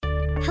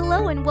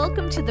Hello and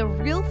welcome to the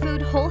Real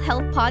Food Whole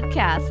Health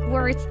Podcast,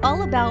 where it's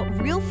all about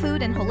real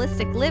food and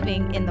holistic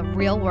living in the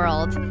real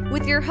world,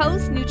 with your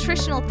host,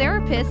 nutritional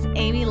therapist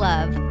Amy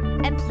Love.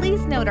 And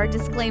please note our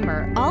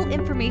disclaimer, all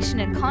information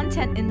and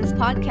content in this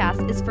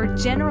podcast is for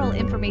general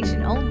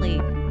information only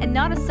and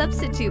not a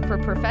substitute for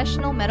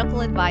professional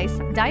medical advice,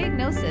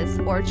 diagnosis,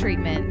 or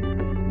treatment.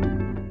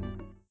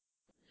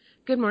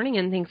 Good morning,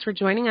 and thanks for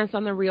joining us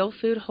on the Real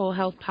Food Whole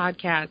Health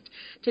Podcast.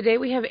 Today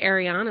we have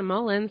Ariana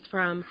Mullins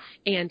from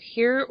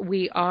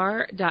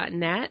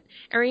AndHereWeAre.net.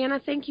 Ariana,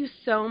 thank you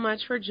so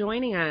much for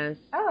joining us.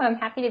 Oh, I'm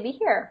happy to be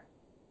here.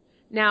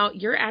 Now,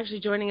 you're actually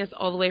joining us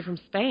all the way from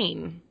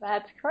Spain.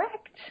 That's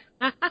correct.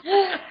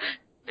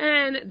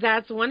 And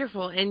that's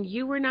wonderful. And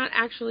you were not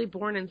actually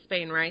born in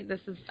Spain, right?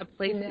 This is a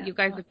place that you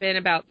guys have been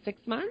about 6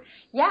 months?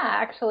 Yeah,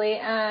 actually.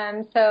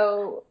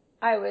 So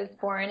I was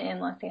born in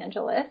Los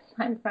Angeles.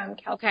 I'm from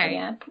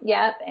California. Okay.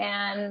 Yep,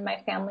 and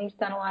my family's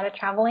done a lot of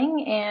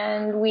traveling,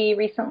 and we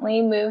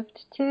recently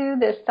moved to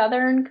the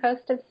southern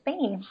coast of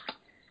Spain.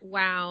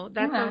 Wow,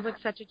 that sounds like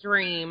such a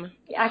dream.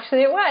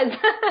 Actually, it was.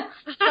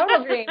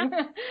 Total dream.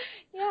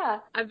 Yeah.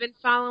 I've been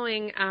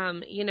following,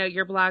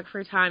 your blog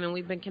for a time, and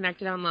we've been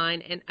connected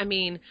online. And, I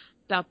mean,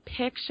 the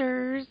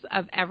pictures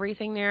of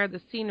everything there,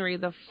 the scenery,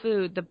 the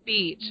food, the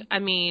beach, I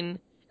mean,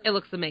 it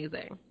looks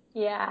amazing.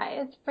 Yeah,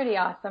 it's pretty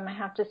awesome, I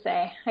have to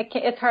say.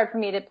 It's hard for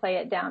me to play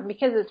it down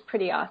because it's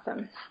pretty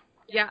awesome.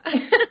 Yeah.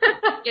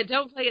 Yeah,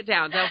 don't play it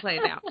down. Don't play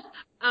it down.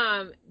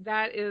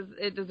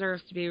 It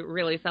deserves to be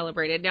really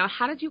celebrated. Now,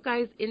 how did you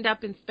guys end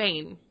up in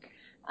Spain?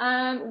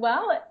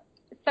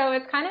 So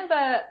it's kind of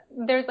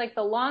there's like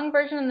the long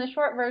version and the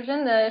short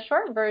version. The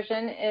short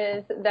version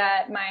is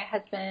that my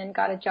husband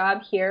got a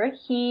job here.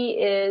 He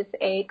is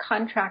a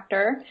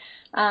contractor,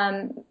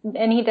 and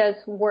he does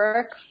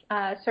work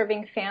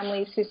serving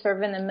families who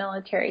serve in the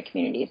military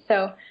community.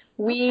 So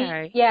we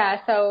are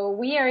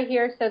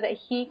here so that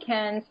he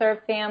can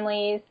serve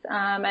families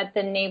at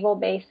the naval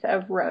base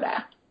of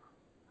Rota.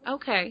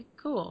 Okay,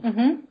 cool.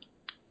 Mm-hmm.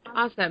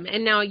 Awesome.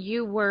 And now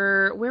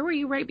where were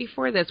you right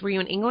before this? Were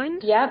you in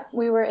England? Yep,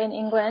 we were in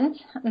England.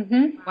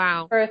 Mm-hmm.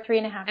 Wow. For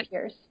 3.5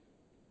 years.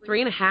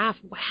 3.5?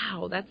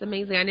 Wow, that's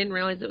amazing. I didn't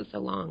realize it was so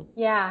long.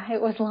 Yeah,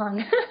 it was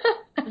long.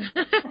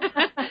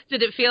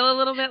 Did it feel a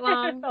little bit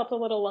long? It felt a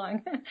little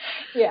long.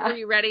 Yeah. Were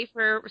you ready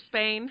for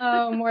Spain?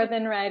 Oh, more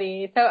than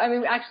ready. So, I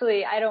mean,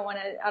 actually, I don't want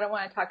to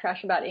talk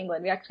trash about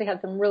England. We actually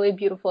had some really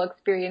beautiful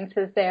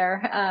experiences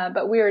there,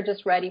 but we were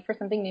just ready for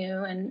something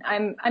new. And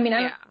I'm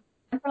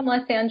from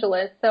Los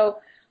Angeles, so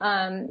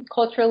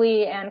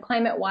culturally and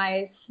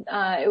climate-wise,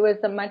 it was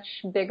a much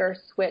bigger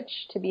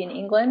switch to be in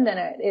England than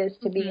it is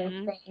to be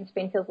in Spain.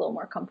 Spain feels a little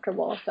more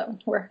comfortable, so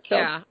we're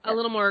a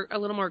little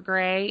more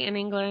gray in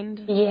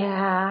England.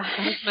 Yeah,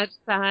 not as much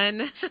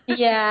sun.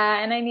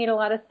 Yeah, and I need a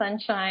lot of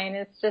sunshine.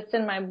 It's just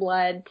in my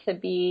blood to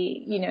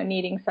be,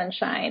 needing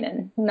sunshine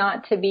and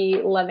not to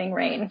be loving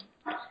rain.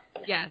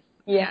 Yes.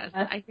 Yeah. Yes,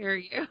 I hear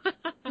you.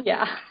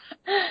 Yeah.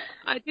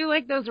 I do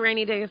like those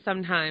rainy days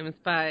sometimes,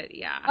 but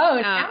yeah. Oh,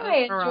 now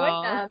I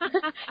enjoy them.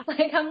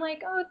 I'm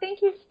like, oh,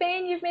 thank you,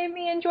 Spain. You've made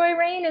me enjoy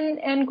rain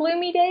and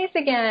gloomy days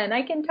again.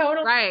 I can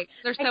totally. Right.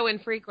 They're so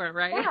infrequent,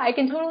 right? Yeah, I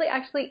can totally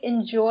actually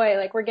enjoy.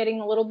 Like, we're getting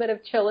a little bit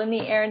of chill in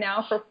the air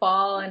now for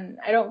fall, and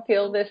I don't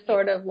feel this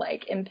sort of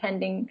like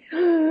impending,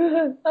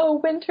 oh,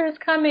 winter's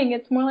coming.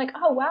 It's more like,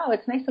 oh, wow,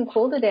 it's nice and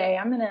cool today.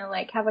 I'm going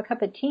to have a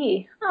cup of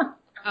tea. Huh.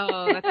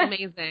 Oh, that's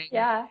amazing.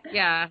 Yeah.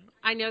 Yeah.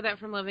 I know that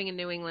from living in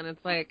New England.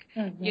 It's like,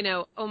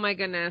 oh my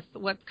goodness,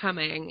 what's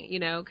coming,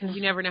 because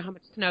you never know how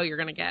much snow you're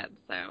going to get.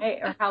 So. Right,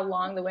 or how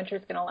long the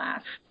winter's going to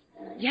last.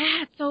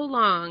 Yeah, it's so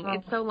long. Oh.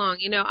 It's so long.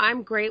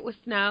 I'm great with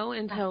snow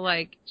until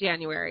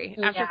January.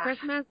 After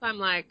Christmas, I'm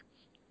like,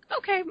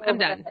 okay, I'm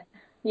done.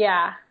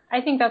 Yeah. I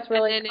think that's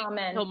really and then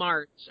common. Until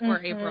March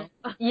or April.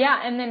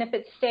 Yeah, and then if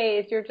it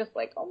stays, you're just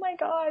like, oh my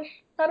gosh,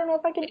 I don't know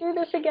if I can do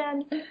this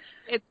again.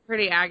 It's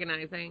pretty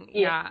agonizing.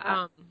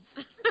 Yeah.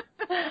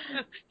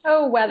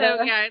 Oh, weather.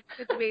 So, yeah, it's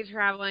good to be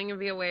traveling and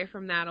be away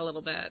from that a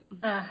little bit.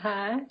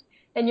 Uh-huh.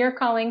 And you're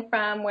calling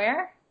from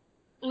where?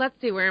 Let's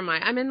see, where am I?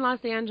 I'm in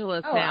Los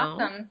Angeles now.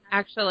 Awesome.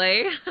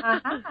 Actually.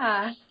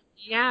 Uh-huh.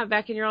 Yeah,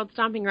 back in your old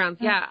stomping grounds.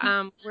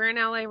 Yeah, we're in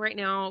LA right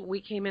now. We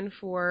came in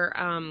for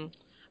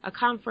a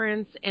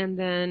conference, and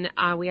then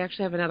we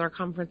actually have another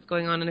conference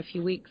going on in a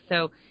few weeks.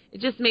 So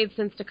it just made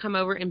sense to come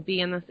over and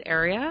be in this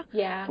area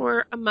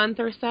for a month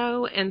or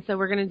so. And so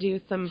we're going to do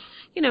some,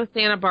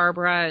 Santa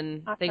Barbara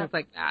and things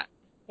like that.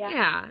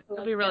 Yeah,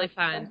 it'll be really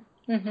fun.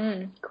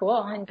 Mm-hmm.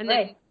 Cool. And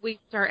then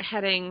we start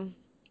heading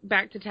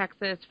back to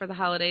Texas for the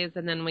holidays,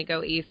 and then we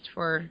go east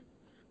for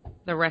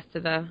the rest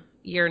of the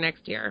year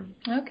next year.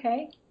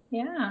 Okay.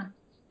 Yeah.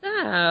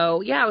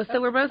 So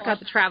we're both got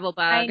the travel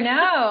bug. I know.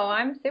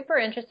 I'm super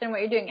interested in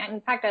what you're doing.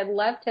 In fact, I'd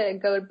love to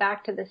go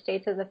back to the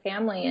States as a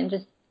family and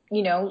just,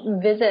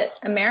 visit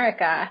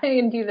America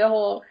and do the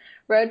whole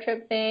road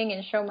trip thing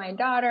and show my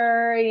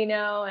daughter,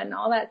 and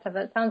all that stuff.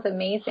 That sounds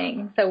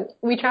amazing. So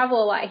we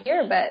travel a lot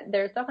here, but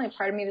there's definitely a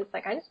part of me that's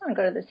like, I just want to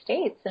go to the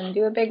States and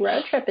do a big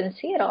road trip and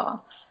see it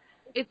all.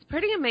 It's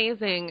pretty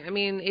amazing. I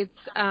mean, it's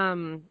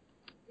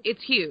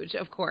it's huge,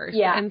 of course.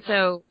 Yeah. And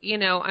so,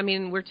 I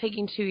mean, we're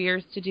taking 2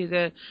 years to do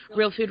the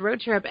Real Food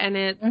Road Trip,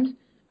 and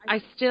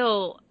I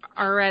still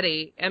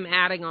already am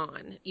adding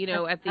on,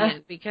 at the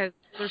end, because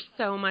there's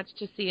so much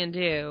to see and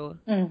do.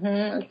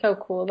 It's so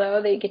cool,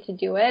 though, that you get to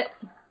do it.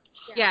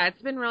 Yeah,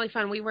 it's been really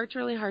fun. We worked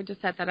really hard to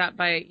set that up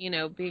by,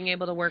 being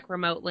able to work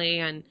remotely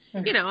and,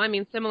 I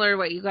mean, similar to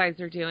what you guys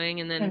are doing.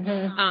 And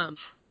then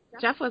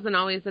Jeff wasn't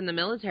always in the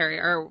military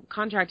or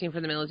contracting for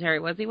the military,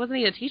 was he? Wasn't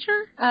he a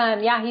teacher?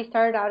 Yeah, he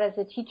started out as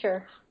a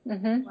teacher.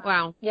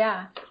 Wow.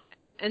 Yeah.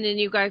 And then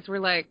you guys were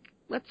like,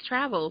 let's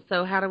travel.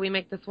 So how do we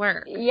make this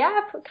work? Yeah,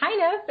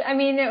 kind of. I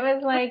mean, it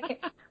was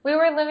like we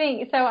were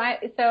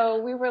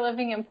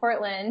living in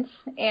Portland,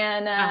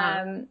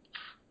 and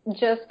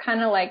just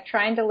kind of like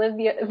trying to live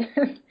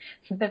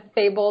the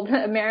fabled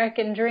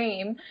American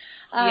dream.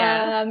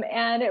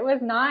 And it was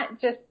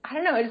not just, I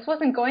don't know, it just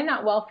wasn't going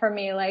that well for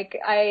me. Like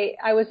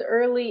I was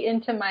early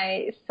into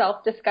my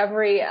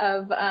self-discovery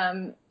of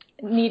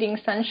needing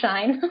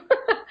sunshine.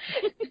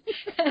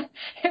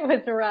 It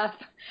was rough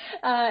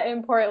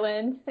in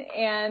Portland,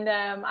 and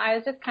I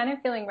was just kind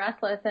of feeling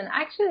restless, and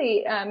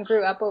actually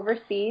grew up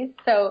overseas.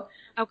 So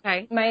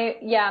okay,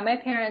 my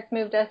parents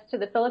moved us to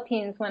the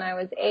Philippines when I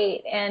was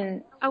 8,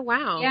 and oh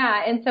wow,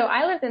 yeah, and so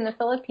I lived in the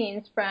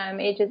Philippines from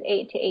ages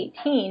 8 to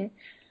 18.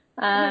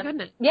 Oh my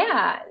goodness.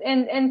 Yeah,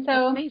 and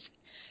so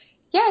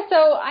yeah, so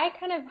I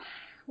kind of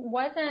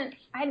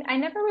I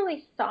never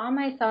really saw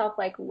myself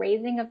like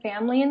raising a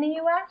family in the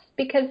U.S.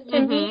 because to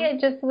me it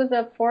just was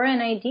a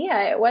foreign idea.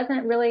 It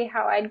wasn't really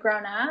how I'd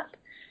grown up.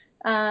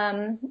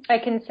 I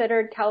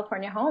considered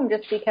California home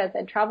just because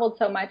I'd traveled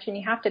so much and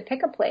you have to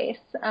pick a place.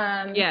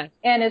 Yes.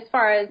 And as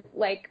far as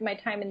like my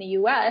time in the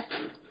U.S.,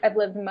 I've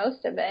lived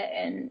most of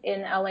it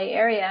in LA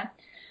area.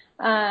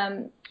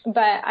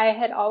 But I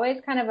had always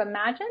kind of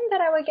imagined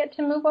that I would get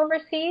to move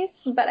overseas,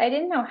 but I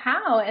didn't know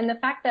how. And the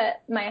fact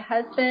that my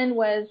husband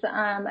was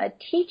a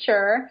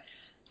teacher,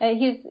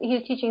 he's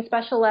teaching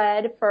special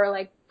ed for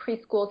like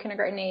preschool,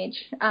 kindergarten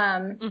age.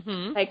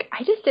 Like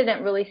I just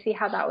didn't really see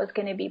how that was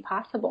going to be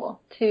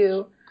possible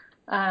to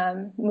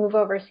move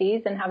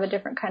overseas and have a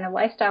different kind of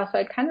lifestyle. So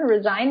I kind of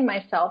resigned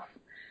myself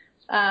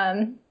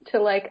to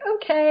like,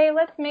 okay,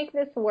 let's make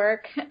this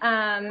work.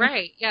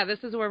 Right. Yeah, this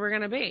is where we're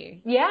going to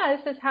be. Yeah,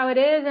 this is how it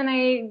is. And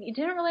I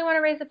didn't really want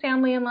to raise a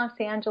family in Los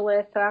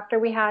Angeles. So after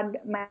we had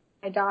my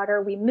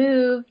daughter, we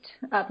moved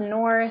up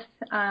north.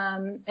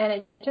 And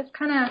it just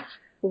kind of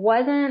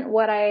wasn't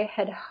what I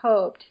had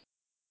hoped.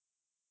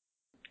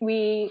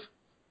 We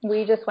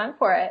just went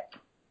for it.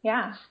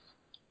 Yeah.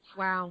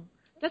 Wow.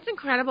 That's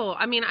incredible.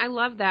 I mean, I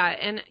love that.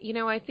 And,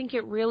 I think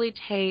it really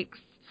takes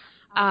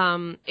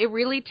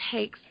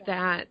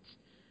that,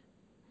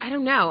 I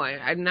don't know,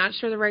 I'm not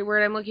sure the right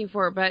word I'm looking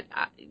for, but,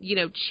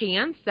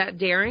 chance, that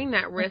daring,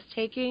 that risk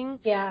taking,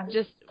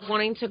 just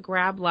wanting to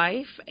grab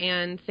life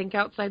and think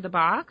outside the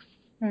box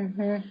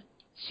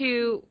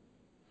to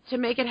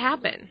make it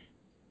happen.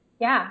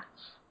 Yeah.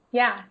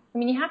 Yeah. I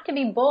mean, you have to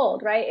be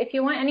bold, right? If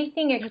you want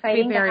anything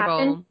exciting to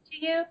happen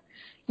to you,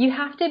 you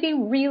have to be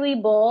really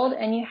bold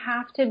and you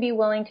have to be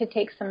willing to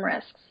take some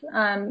risks.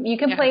 You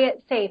can play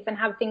it safe and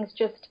have things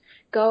just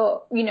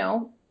go,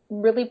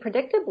 really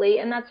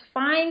predictably, and that's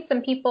fine.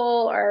 Some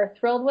people are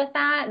thrilled with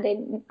that. They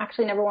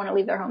actually never want to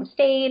leave their home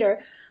state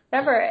or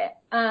whatever.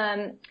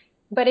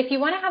 But if you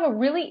want to have a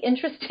really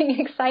interesting,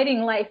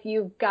 exciting life,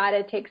 you've got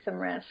to take some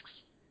risks.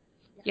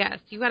 Yes,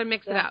 you got to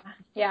mix it up.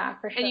 Yeah,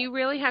 for sure. And you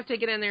really have to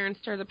get in there and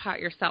stir the pot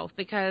yourself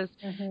because,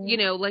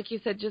 like you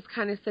said, just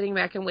kind of sitting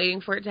back and waiting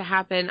for it to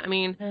happen. I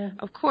mean,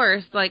 of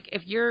course, like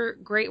if you're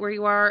great where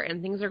you are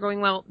and things are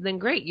going well, then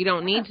great. You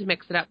don't need to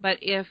mix it up. But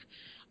if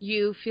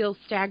you feel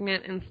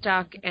stagnant and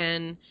stuck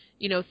and,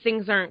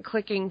 things aren't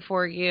clicking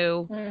for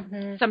you,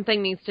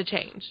 something needs to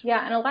change.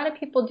 Yeah, and a lot of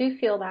people do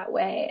feel that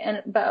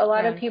way. But a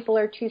lot of people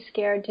are too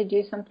scared to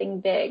do something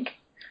big.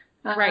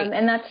 Right.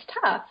 And that's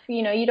tough.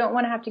 You don't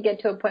want to have to get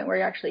to a point where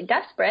you're actually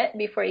desperate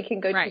before you can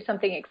go do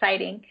something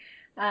exciting.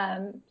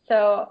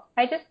 So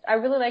I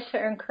really like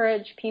to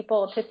encourage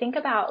people to think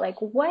about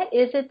like, what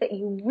is it that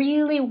you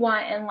really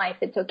want in life?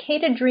 It's okay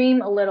to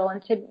dream a little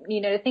and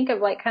to think of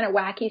like kind of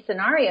wacky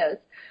scenarios,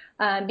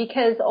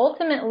 because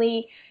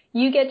ultimately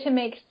you get to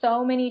make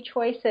so many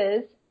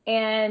choices.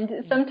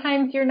 And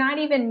sometimes you're not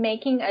even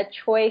making a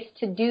choice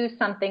to do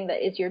something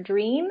that is your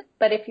dream.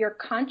 But if you're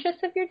conscious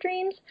of your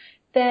dreams,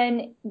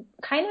 then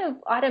kind of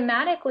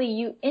automatically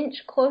you inch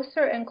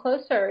closer and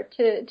closer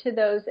to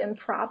those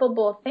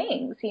improbable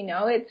things.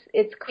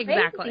 It's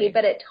crazy,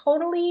 but it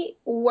totally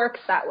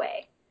works that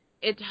way.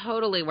 It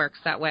totally works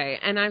that way.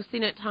 And I've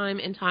seen it time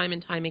and time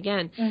and time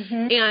again.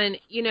 And,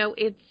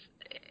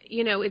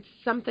 it's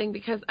something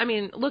because, I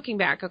mean, looking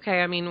back,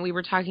 okay, I mean, we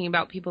were talking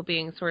about people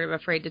being sort of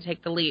afraid to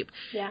take the leap.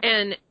 Yeah.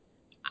 And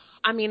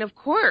I mean, of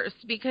course,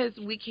 because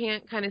we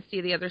can't kind of see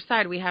the other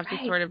side. We have to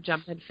sort of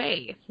jump in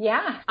faith.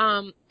 Yeah.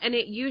 And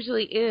it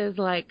usually is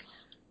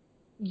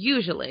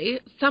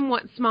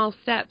somewhat small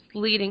steps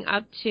leading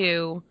up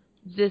to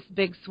this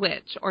big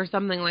switch or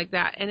something like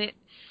that. And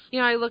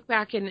I look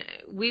back and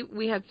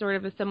we had sort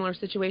of a similar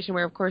situation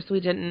where, of course, we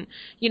didn't,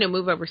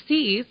 move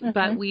overseas,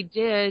 but we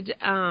did,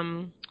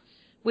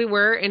 we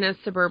were in a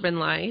suburban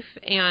life,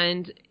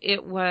 and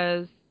it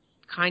was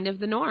kind of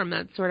the norm.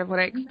 That's sort of what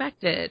I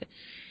expected.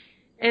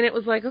 And it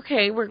was like,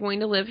 okay, we're going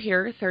to live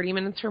here 30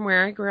 minutes from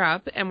where I grew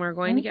up, and we're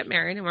going to get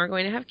married, and we're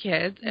going to have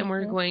kids, and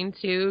we're going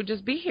to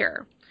just be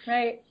here.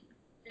 Right.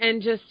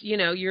 And just,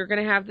 you're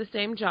going to have the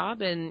same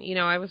job. And,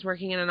 I was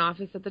working in an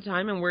office at the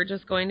time, and we're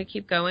just going to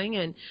keep going.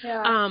 And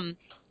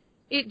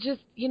it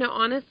just,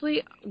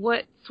 honestly,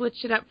 what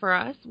switched it up for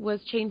us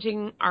was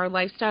changing our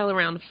lifestyle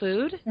around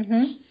food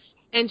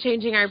and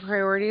changing our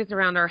priorities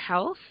around our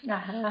health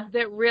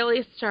that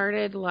really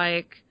started,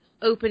 like,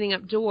 opening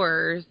up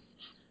doors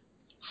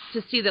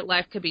to see that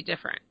life could be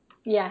different.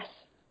 Yes.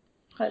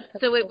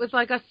 So it was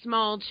like a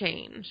small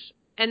change.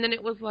 And then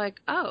it was like,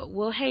 oh,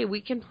 well, hey,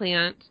 we can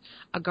plant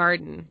a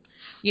garden,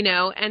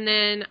 and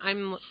then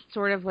I'm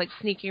sort of like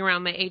sneaking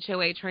around my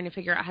HOA trying to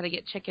figure out how to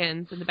get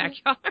chickens in the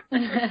backyard.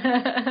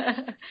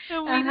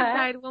 So we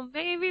decided, well,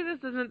 maybe this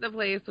isn't the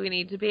place we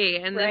need to be.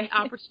 And then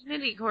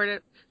opportunity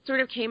sort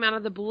of came out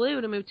of the blue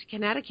to move to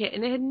Connecticut.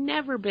 And it had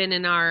never been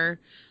in our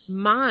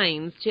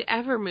minds to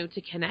ever move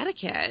to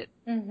Connecticut.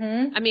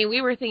 I mean,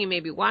 we were thinking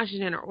maybe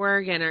Washington or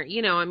Oregon or,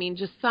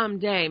 just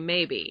someday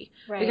maybe.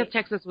 Because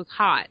Texas was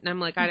hot. And I'm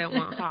like, I don't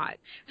want hot.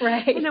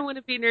 And I want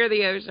to be near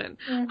the ocean.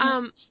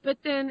 But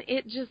then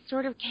it just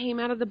sort of came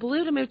out of the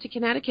blue to move to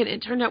Connecticut. It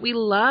turned out we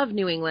love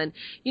New England.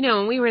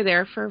 And we were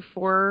there for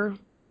 4 or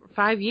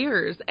 5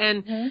 years.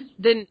 And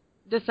then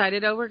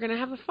decided, we're going to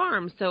have a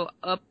farm. So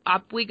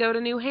up we go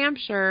to New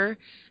Hampshire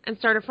and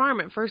start a farm.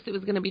 At first it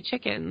was going to be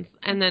chickens.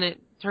 And then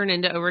it turned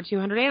into over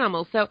 200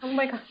 animals. So oh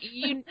my gosh.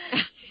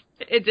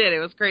 It did. It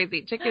was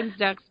crazy. Chickens,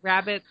 ducks,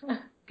 rabbits,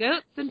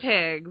 goats, and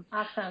pigs.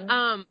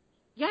 Awesome.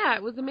 Yeah,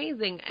 it was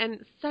amazing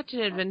and such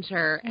an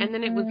adventure. And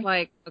then it was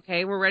like,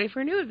 okay, we're ready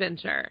for a new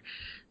adventure.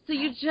 So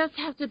you just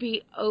have to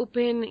be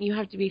open. You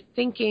have to be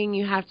thinking.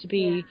 You have to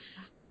be,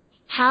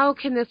 how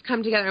can this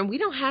come together? And we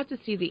don't have to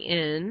see the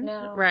end,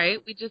 right?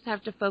 We just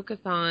have to focus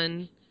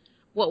on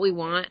what we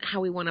want, how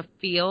we want to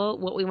feel,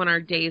 what we want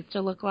our days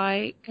to look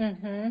like.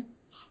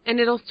 And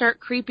it'll start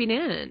creeping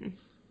in.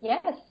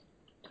 Yes,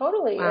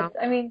 totally. Wow.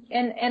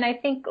 And I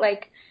think,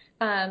 like,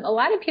 a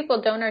lot of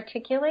people don't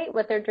articulate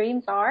what their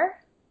dreams are.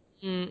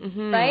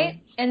 Right?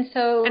 And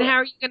so... And how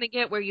are you going to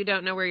get where you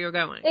don't know where you're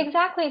going?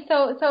 Exactly.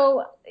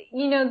 So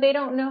they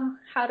don't know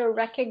how to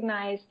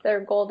recognize their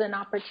golden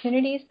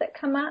opportunities that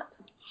come up,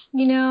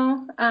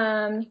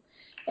 and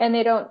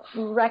they don't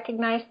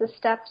recognize the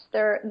steps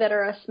that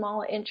are a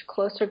small inch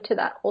closer to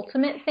that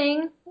ultimate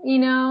thing,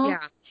 Yeah,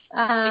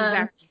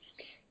 exactly.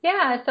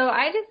 Yeah, so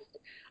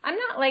I'm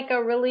not like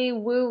a really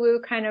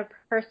woo-woo kind of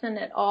person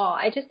at all.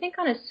 I just think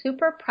on a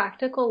super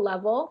practical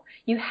level,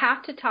 you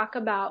have to talk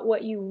about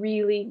what you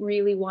really,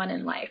 really want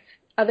in life.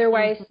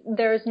 Otherwise,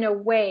 there's no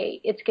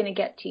way it's going to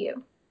get to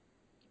you.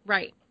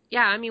 Right.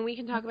 Yeah, I mean, we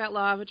can talk about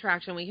law of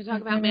attraction. We can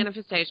talk about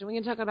manifestation. We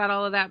can talk about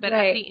all of that. But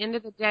at the end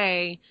of the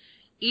day,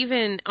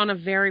 even on a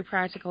very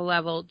practical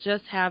level,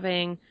 just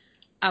having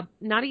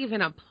not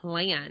even a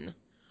plan,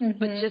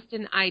 but just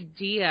an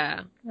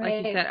idea,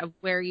 like you said, of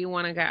where you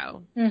want to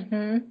go.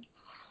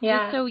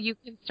 Yeah. Just so you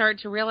can start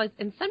to realize,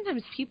 and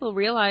sometimes people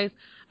realize,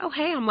 oh,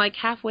 hey, I'm like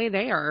halfway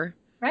there.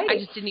 Right. I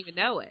just didn't even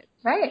know it.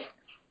 Right.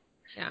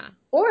 Yeah.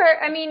 Or,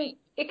 I mean,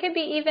 it could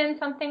be even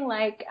something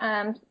like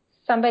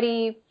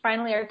somebody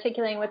finally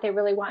articulating what they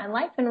really want in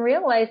life and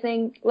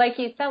realizing, like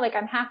you said, like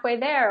I'm halfway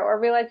there, or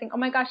realizing, oh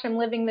my gosh, I'm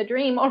living the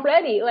dream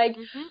already. Like,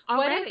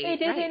 what if they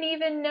didn't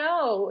even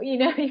know? You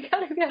got to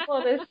be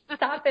able to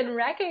stop and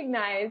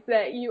recognize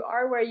that you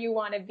are where you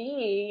want to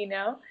be,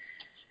 So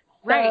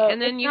and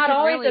then it's you not can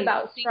always really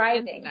about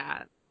striving.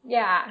 That.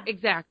 Yeah.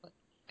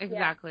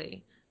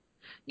 Exactly.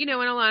 And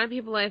a lot of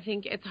people, I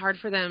think it's hard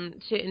for them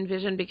to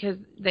envision because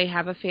they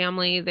have a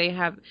family, they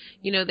have,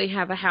 they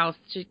have a house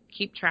to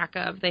keep track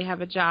of, they have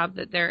a job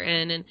that they're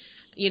in, and,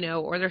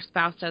 or their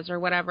spouse does or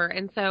whatever.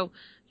 And so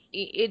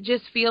it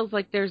just feels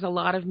like there's a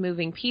lot of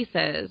moving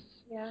pieces.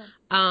 Yeah.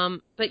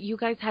 But you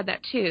guys had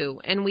that too,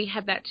 and we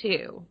had that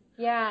too.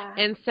 Yeah.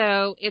 And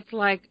so it's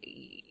like,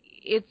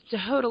 it's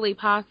totally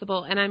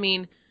possible. And I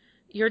mean,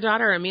 your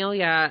daughter,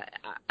 Amelia,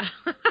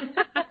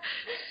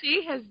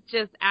 she has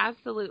just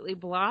absolutely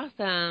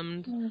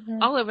blossomed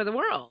all over the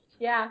world.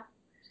 Yeah.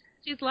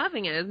 She's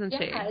loving it, isn't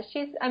she? Yeah,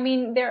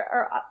 there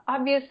are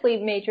obviously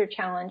major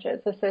challenges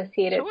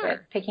associated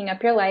with picking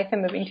up your life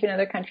and moving to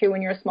another country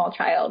when you're a small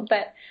child.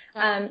 But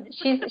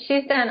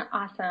she's done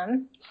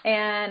awesome,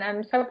 and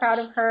I'm so proud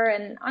of her.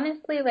 And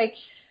honestly, like,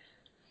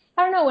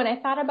 I don't know, when I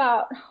thought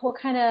about what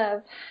kind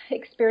of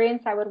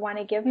experience I would want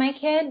to give my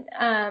kid,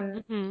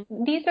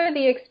 these are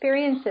the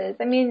experiences.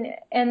 I mean,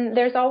 and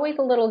there's always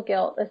a little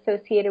guilt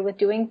associated with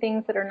doing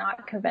things that are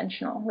not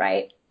conventional,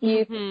 right?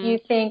 You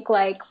think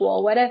like,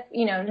 well, what if,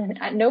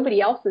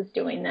 nobody else is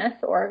doing this,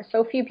 or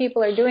so few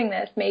people are doing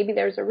this, maybe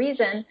there's a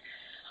reason.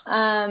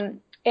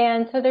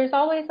 And so there's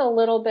always a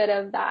little bit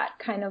of that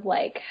kind of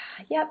like,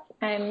 yep,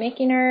 I'm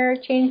making her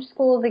change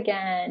schools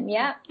again.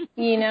 Yep.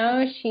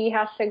 She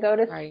has to go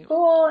to Right.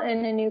 school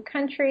in a new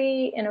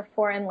country in a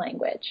foreign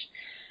language.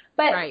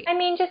 But, Right. I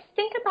mean, just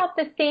think about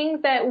the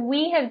things that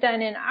we have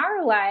done in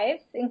our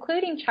lives,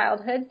 including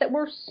childhoods, that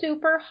were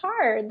super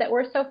hard, that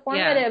were so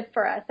formative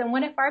for us. And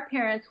what if our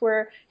parents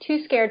were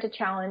too scared to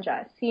challenge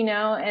us,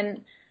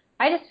 And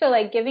I just feel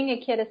like giving a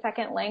kid a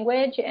second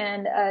language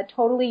and a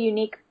totally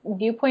unique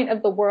viewpoint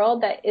of the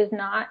world that is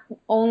not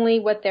only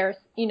what their,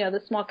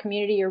 the small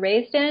community you're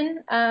raised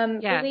in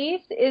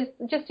believes is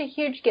just a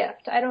huge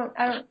gift. I don't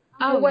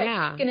know what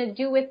she's going to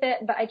do with it,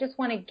 but I just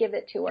want to give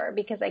it to her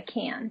because I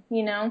can,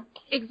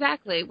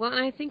 Exactly. Well,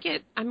 and I think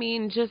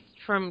just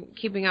from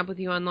keeping up with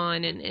you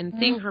online and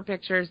seeing her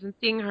pictures and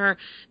seeing her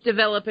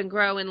develop and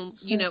grow and,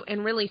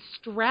 and really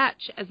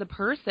stretch as a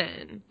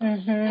person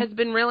has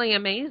been really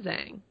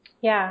amazing.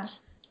 Yeah.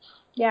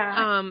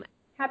 Yeah.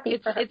 Happy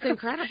for her. It's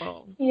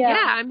incredible.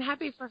 Yeah, I'm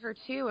happy for her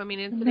too. I mean,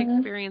 it's an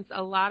experience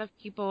a lot of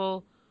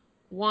people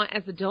want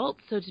as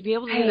adults. So to be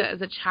able to do that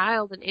as a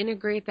child and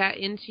integrate that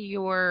into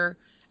your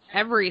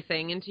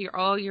everything, into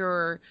all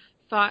your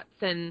thoughts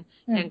and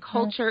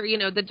culture,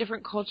 the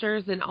different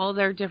cultures and all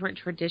their different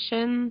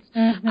traditions,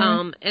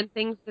 and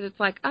things that it's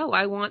like, oh,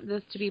 I want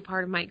this to be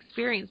part of my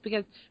experience,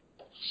 because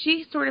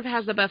she sort of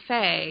has a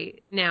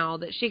buffet now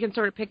that she can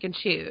sort of pick and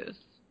choose.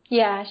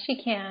 Yeah, she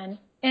can.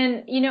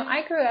 And,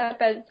 I grew up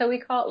so we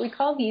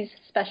call these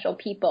special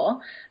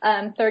people,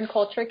 third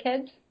culture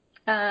kids.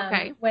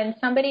 When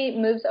somebody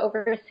moves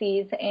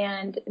overseas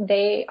and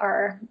they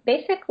are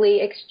basically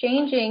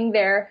exchanging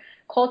their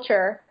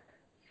culture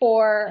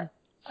for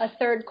a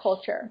third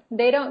culture,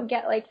 they don't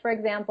get, like, for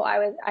example,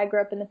 I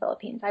grew up in the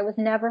Philippines. I was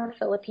never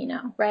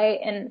Filipino, right?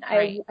 And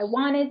I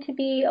wanted to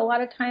be a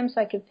lot of times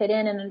so I could fit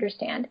in and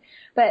understand.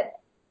 But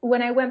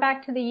when I went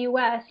back to the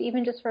U.S.,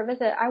 even just for a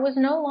visit, I was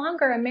no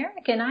longer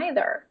American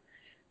either.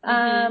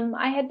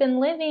 I had been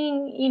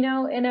living,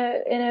 in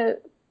a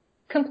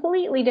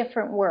completely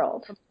different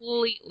world.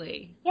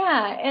 Completely.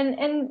 Yeah,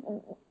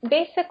 and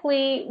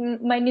basically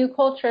my new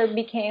culture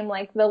became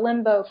like the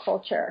limbo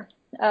culture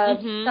of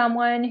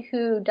someone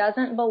who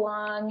doesn't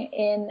belong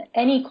in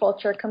any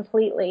culture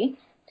completely,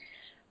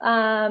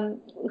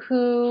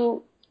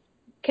 who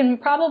can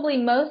probably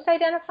most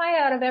identify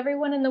out of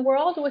everyone in the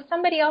world with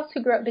somebody else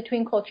who grew up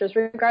between cultures,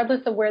 regardless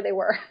of where they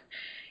were.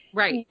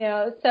 Right.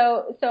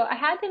 So I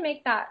had to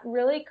make that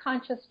really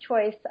conscious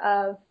choice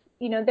of,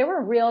 there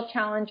were real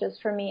challenges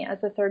for me as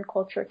a third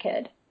culture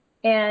kid.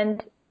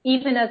 And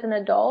even as an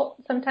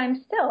adult, sometimes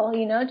still,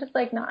 just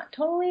like not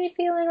totally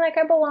feeling like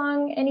I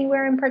belong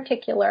anywhere in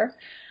particular.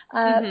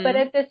 But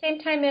at the same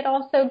time, it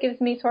also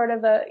gives me sort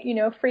of a,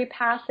 free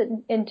pass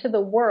into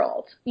the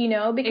world,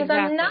 because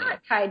I'm not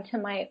tied to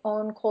my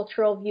own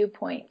cultural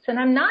viewpoints, and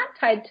I'm not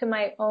tied to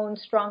my own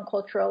strong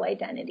cultural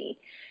identity.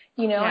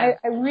 I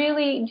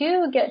really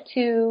do get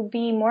to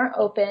be more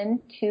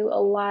open to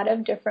a lot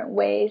of different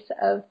ways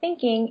of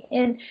thinking,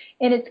 and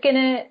it's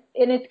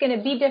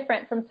gonna be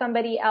different from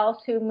somebody else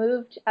who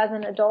moved as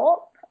an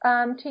adult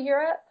to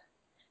Europe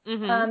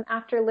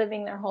after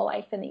living their whole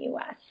life in the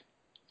U.S.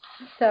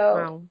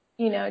 So,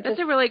 that's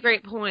a really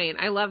great point.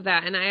 I love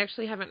that, and I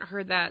actually haven't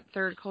heard that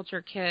third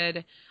culture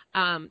kid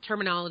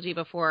terminology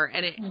before,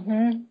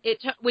 and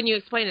when you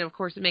explain it, of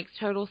course, it makes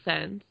total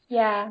sense.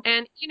 Yeah.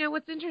 And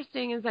what's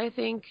interesting is I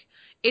think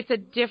it's a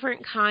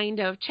different kind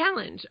of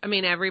challenge. I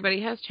mean,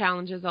 everybody has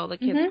challenges. All the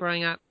kids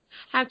growing up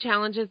have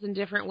challenges in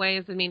different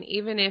ways. I mean,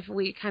 even if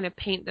we kind of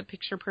paint the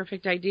picture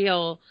perfect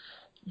ideal,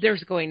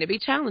 there's going to be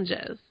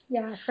challenges.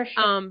 Yeah, for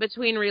sure.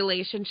 Between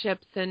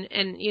relationships and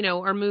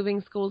or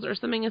moving schools or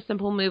something as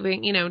simple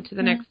moving, to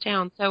the next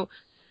town. So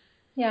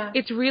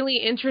it's really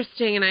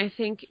interesting, and I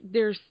think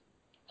there's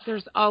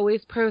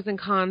always pros and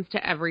cons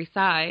to every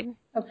side.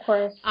 Of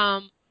course.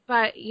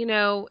 But,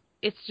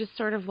 it's just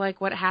sort of like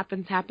what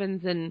happens,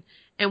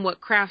 and what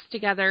crafts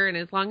together. And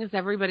as long as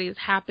everybody is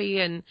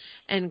happy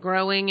and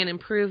growing and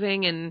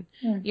improving and,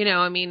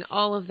 I mean,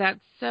 all of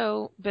that's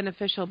so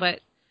beneficial.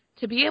 But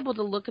to be able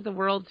to look at the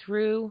world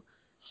through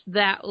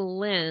that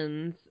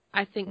lens,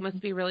 I think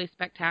must be really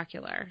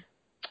spectacular.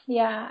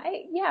 Yeah,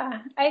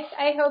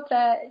 I hope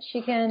that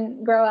she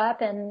can grow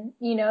up and,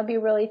 be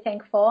really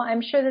thankful.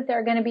 I'm sure that there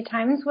are going to be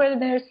times where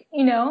there's,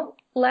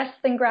 less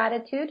than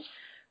gratitude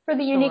for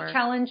the unique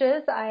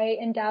challenges I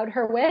endowed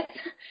her with.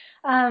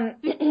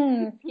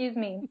 Excuse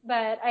me.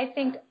 But I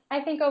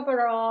think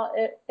overall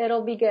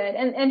it'll be good.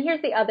 And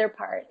here's the other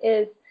part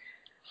is,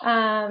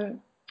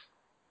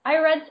 I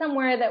read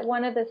somewhere that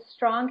one of the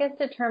strongest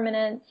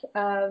determinants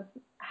of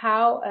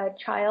how a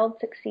child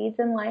succeeds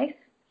in life,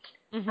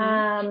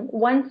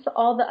 once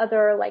all the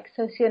other like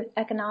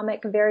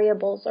socioeconomic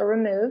variables are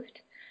removed,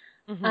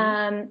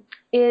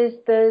 is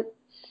the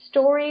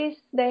stories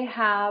they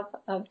have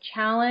of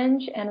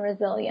challenge and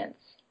resilience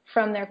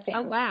from their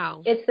family. Oh,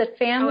 wow. It's the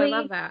family I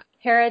love that.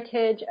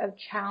 heritage of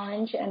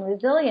challenge and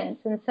resilience.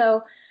 And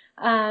so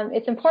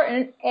it's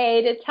important,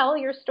 A, to tell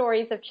your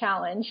stories of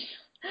challenge,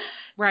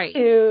 Right.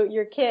 to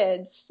your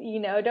kids,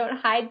 don't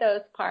hide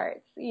those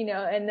parts,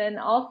 and then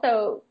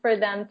also for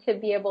them to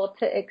be able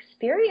to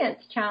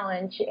experience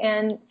challenge.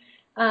 And,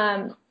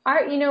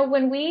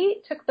 when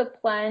we took the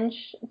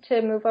plunge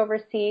to move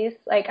overseas,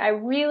 like, I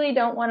really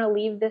don't want to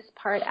leave this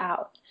part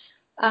out.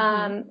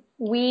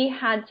 We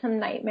had some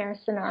nightmare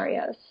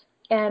scenarios.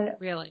 And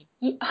really,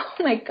 oh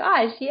my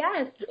gosh,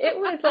 yes, it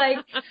was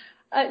like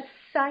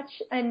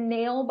such a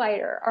nail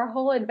biter. Our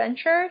whole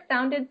adventure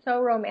sounded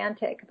so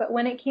romantic, but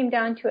when it came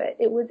down to it,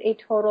 it was a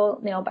total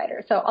nail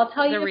biter. So I'll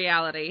tell you the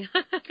reality.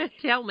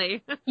 Tell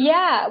me.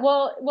 Yeah,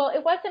 well,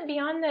 it wasn't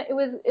beyond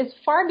it's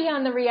far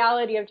beyond the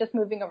reality of just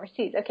moving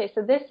overseas. Okay,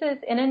 so this is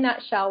in a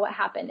nutshell what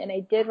happened, and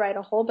I did write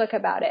a whole book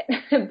about it.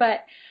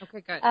 But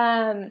okay, good.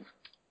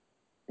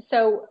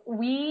 So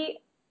we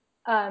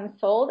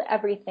sold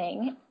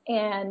everything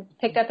and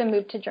picked up and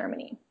moved to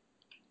Germany.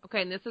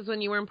 Okay, and this is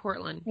when you were in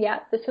Portland. Yeah,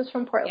 this was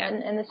from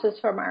Portland, and this was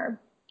from our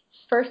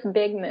first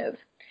big move.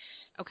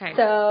 Okay.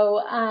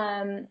 So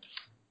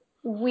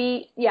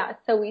we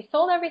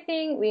sold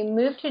everything. We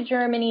moved to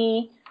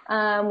Germany.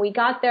 We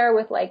got there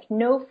with like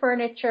no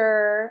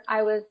furniture.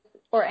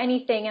 Or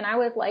anything, and I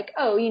was like,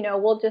 oh,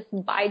 we'll just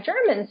buy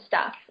German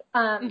stuff.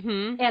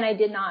 And I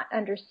did not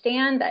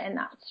understand that in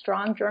that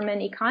strong German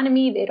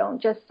economy, they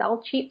don't just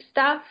sell cheap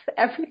stuff.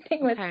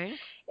 Everything was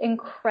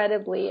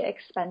incredibly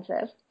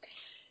expensive.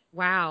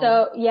 Wow.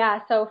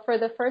 So for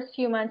the first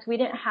few months, we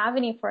didn't have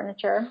any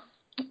furniture.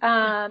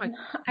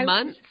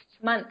 Months?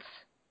 Months.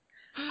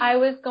 I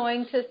was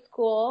going to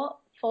school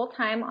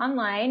full-time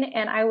online,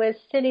 and I was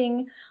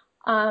sitting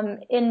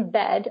in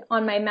bed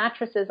on my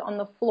mattresses on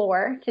the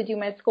floor to do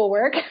my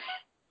schoolwork.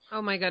 Oh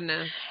my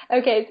goodness.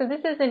 Okay, so this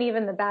isn't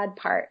even the bad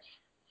part.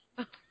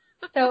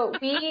 So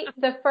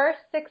the first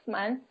 6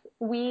 months,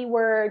 we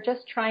were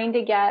just trying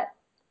to get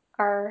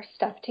our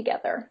stuff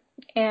together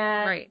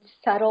and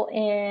settle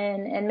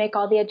in and make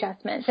all the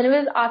adjustments. And it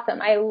was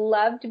awesome. I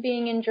loved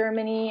being in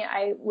Germany.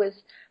 I was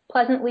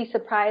pleasantly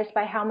surprised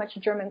by how much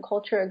German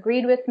culture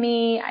agreed with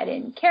me. I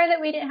didn't care that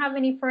we didn't have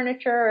any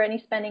furniture or any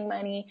spending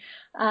money.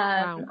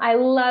 Wow. I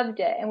loved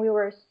it, and we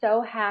were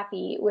so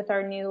happy with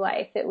our new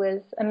life. It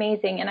was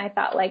amazing, and I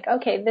thought, like,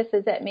 okay, this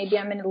is it. Maybe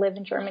I'm going to live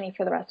in Germany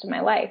for the rest of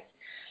my life.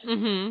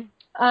 And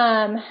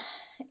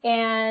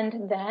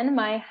then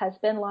my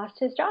husband lost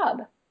his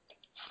job.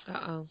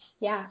 Uh-oh.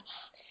 Yeah.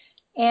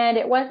 And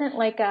it wasn't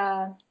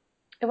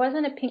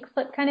a pink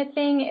slip kind of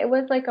thing. It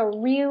was like a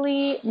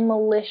really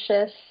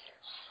malicious,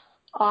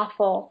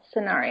 awful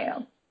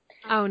scenario.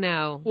 Oh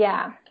no.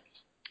 Yeah.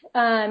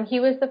 He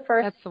was the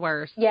first. That's the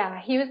worst.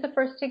 Yeah, he was the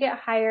first to get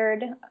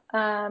hired.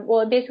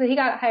 Basically he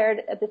got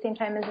hired at the same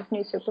time as his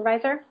new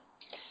supervisor.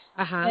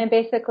 And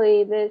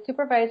basically the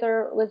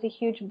supervisor was a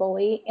huge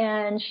bully,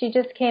 and she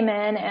just came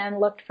in and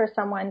looked for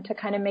someone to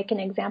kind of make an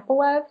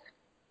example of,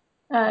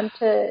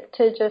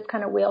 to just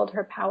kind of wield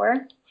her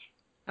power.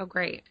 Oh,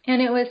 great.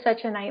 And it was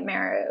such a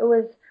nightmare. It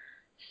was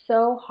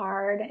so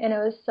hard, and it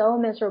was so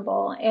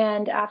miserable.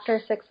 And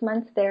after 6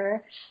 months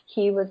there,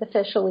 he was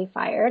officially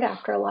fired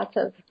after lots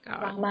of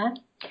drama.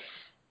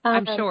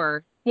 I'm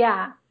sure.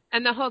 Yeah.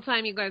 And the whole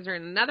time you guys are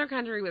in another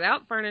country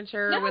without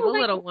furniture, with a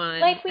little one.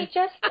 Like we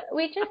just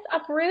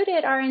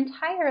uprooted our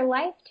entire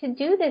life to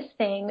do this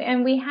thing.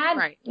 And we had,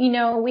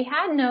 we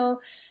had no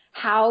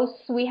house,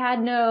 we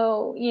had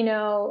no,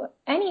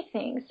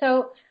 anything.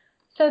 So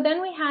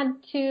then we had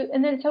to,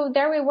 so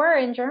there we were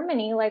in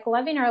Germany, like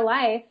loving our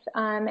life,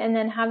 and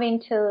then having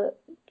to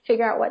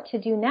figure out what to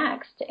do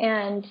next.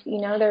 And,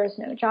 there was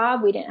no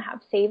job. We didn't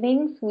have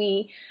savings.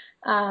 It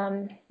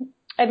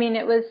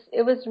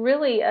was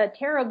really a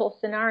terrible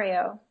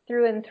scenario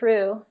through and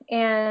through.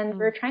 And we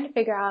were trying to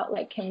figure out,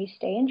 like, can we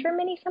stay in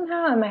Germany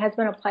somehow? And my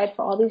husband applied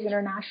for all these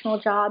international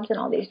jobs and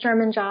all these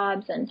German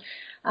jobs, and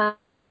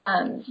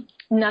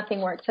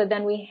nothing worked. So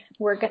then we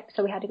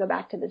had to go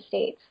back to the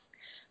States.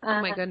 Oh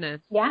my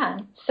goodness. Yeah.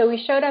 So we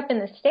showed up in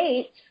the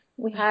States.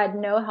 We had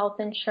no health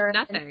insurance.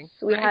 Nothing.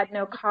 We had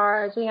no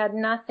cars. We had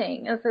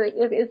nothing. It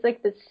was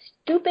like the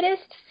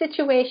stupidest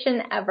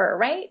situation ever,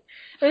 right?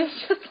 It was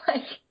just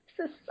like,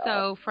 this is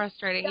so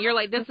frustrating. You're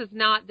like, this is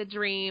not the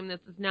dream. This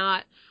is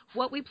not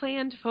what we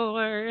planned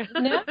for.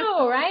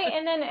 No, right?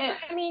 And then,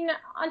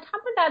 on top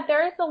of that,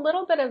 there is a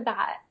little bit of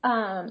that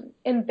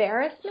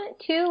embarrassment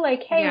too.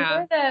 Like,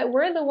 hey,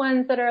 we're the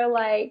ones that are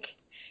like,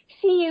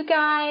 see you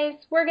guys,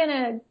 we're going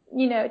to,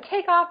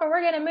 take off, and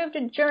we're going to move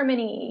to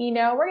Germany.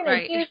 We're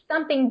going to do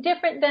something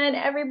different than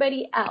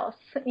everybody else.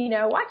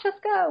 Watch us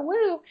go.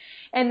 Woo.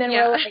 And then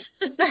we're like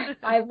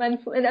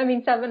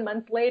 7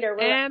 months later.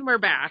 We're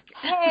back.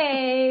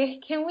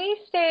 Hey, can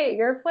we stay at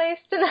your place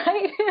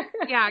tonight?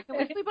 Yeah. Can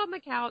we sleep on the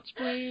couch,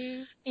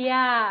 please?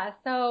 Yeah.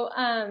 So,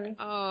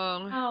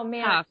 oh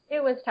man, tough.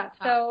 It was tough.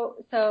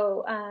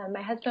 So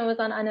my husband was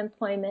on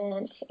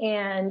unemployment,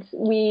 and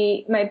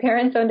my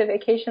parents owned a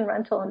vacation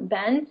rental in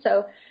Bend.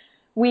 So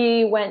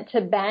we went to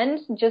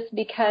Bend just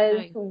because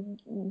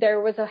there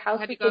was a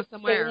house we could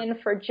stay in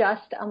for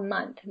just a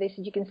month. They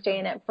said you can stay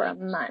in it for a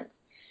month.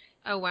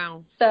 Oh,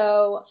 wow.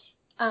 So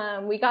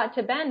we got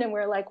to Bend, and we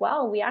were like,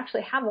 well, we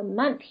actually have a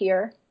month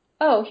here.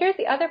 Oh, here's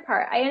the other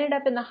part. I ended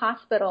up in the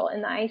hospital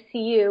in the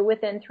ICU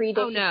within 3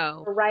 days Oh, no.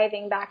 of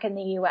arriving back in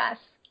the U.S.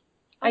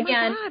 Oh,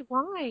 Again, my God.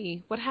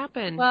 Why? What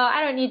happened? well,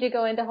 I don't need to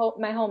go into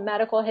my whole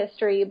medical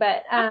history,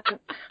 but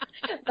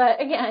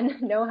again,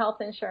 no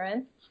health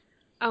insurance.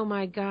 Oh,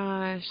 my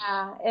gosh.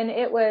 And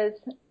it was,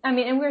 and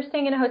we were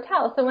staying in a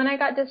hotel. So when I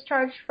got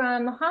discharged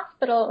from the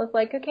hospital, it was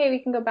like, okay, we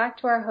can go back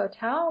to our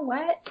hotel.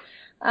 What?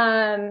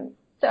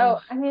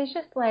 It's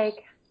just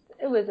like,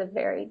 it was a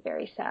very,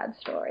 very sad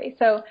story.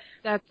 So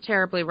that's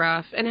terribly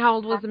rough. And how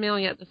old was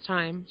Amelia at this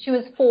time? She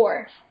was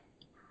 4.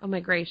 Oh, my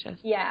gracious.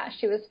 Yeah,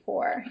 she was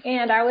 4.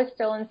 And I was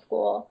still in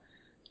school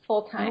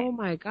full time. Oh,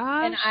 my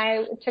gosh. And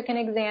I took an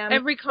exam.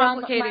 Every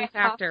complicating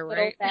factor,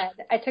 right? Bed.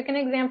 I took an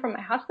exam from my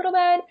hospital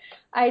bed.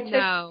 I took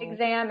No. an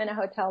exam in a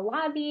hotel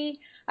lobby.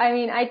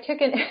 I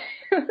took an,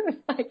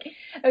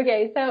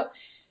 okay, so,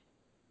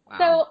 wow.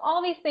 So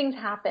all these things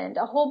happened.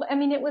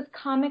 It was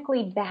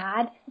comically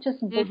bad, just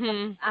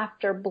blow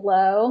after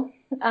blow.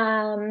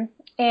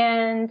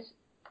 And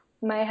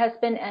my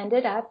husband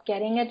ended up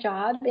getting a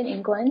job in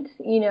England,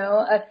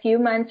 a few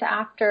months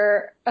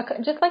after,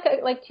 just like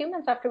 2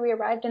 months after we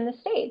arrived in the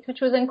States,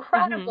 which was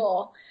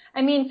incredible.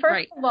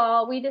 First of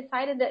all, we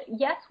decided that,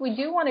 yes, we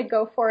do want to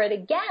go for it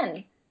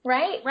again,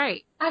 right?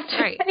 Right.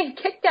 After getting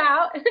kicked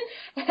out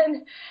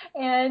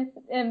and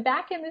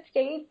back in the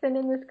States and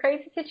in this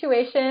crazy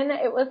situation,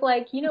 it was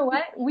like, you know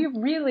what? We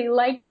really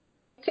liked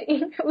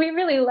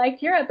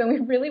Europe and we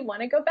really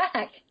want to go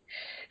back.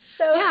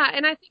 So, yeah,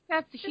 and I think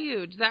that's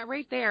huge. That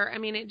right there,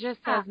 it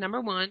just says,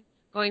 number one,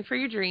 going for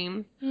your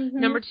dreams.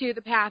 Number two,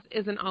 the path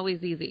isn't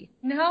always easy.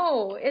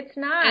 No, it's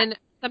not. And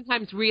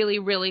sometimes really,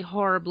 really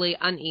horribly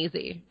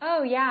uneasy.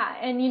 Oh, yeah.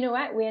 And you know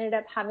what? We ended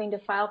up having to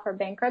file for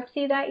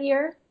bankruptcy that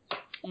year.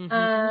 It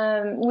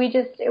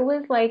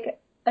was like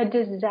a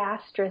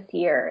disastrous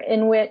year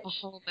in which,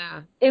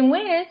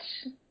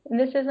 and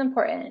this is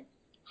important,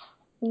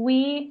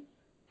 we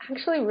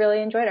actually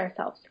really enjoyed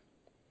ourselves.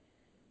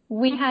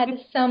 We had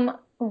some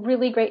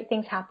really great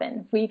things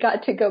happen. We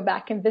got to go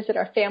back and visit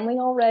our family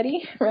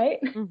already, right?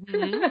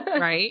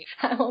 Right.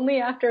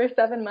 Only after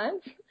 7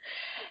 months.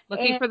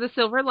 Looking for the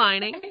silver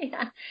lining.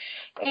 Yeah.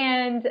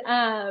 And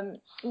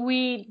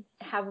we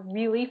have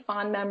really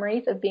fond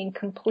memories of being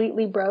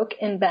completely broke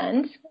in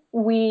Bend.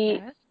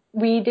 We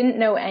didn't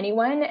know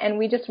anyone, and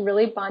we just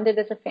really bonded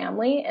as a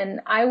family. And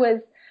I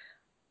was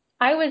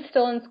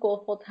still in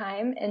school full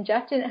time, and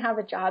Jeff didn't have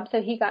a job,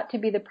 so he got to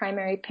be the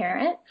primary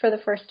parent for the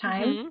first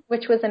time,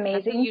 which was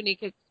amazing. That's a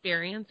unique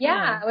experience.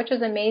 Yeah, which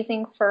was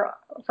amazing for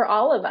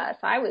all of us.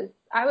 I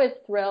was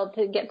thrilled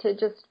to get to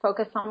just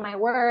focus on my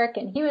work,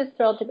 and he was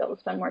thrilled to be able to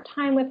spend more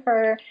time with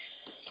her.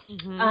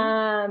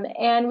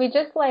 And we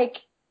just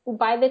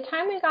by the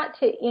time we got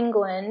to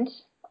England,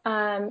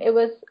 it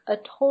was a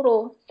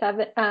total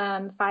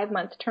 5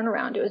 months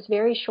turnaround. It was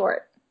very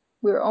short.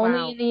 We were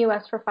only in the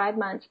U.S. for 5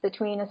 months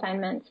between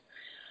assignments.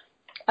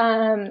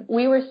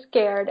 We were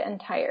scared and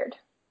tired.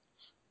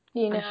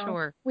 I'm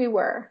sure. We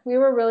were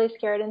really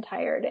scared and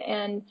tired,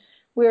 and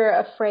we were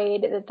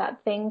afraid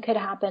that thing could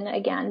happen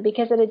again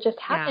because it had just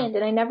happened,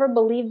 and I never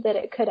believed that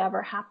it could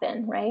ever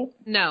happen, right?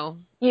 No.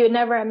 You would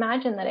never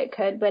imagine that it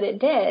could, but it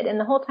did. And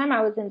the whole time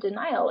I was in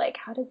denial, like,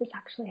 how did this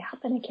actually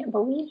happen? I can't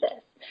believe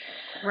this.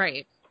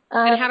 Right.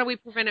 And how do we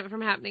prevent it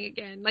from happening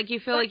again? Like, you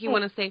feel like you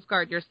want to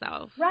safeguard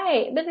yourself.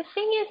 Right. But the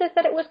thing is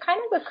that it was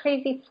kind of a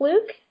crazy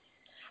fluke.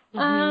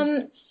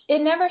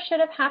 It never should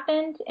have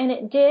happened, and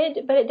it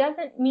did, but it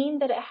doesn't mean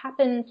that it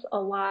happens a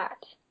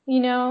lot,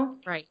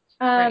 Right.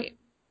 Right.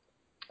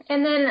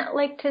 And then, I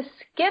want to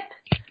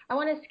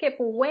skip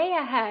way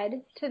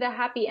ahead to the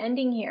happy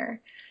ending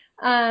here.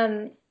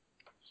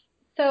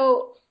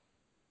 So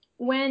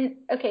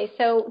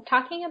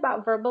talking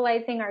about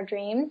verbalizing our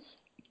dreams,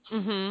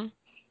 I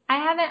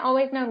haven't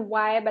always known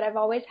why, but I've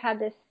always had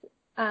this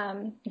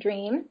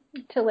dream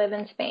to live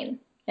in Spain.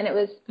 And it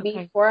was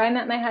before I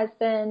met my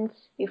husband,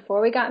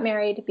 before we got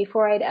married,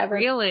 before I'd ever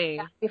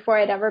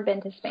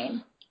been to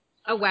Spain.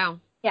 Oh, wow.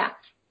 Yeah.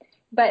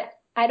 But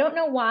I don't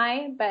know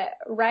why, but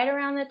right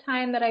around the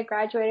time that I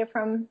graduated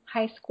from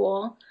high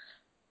school,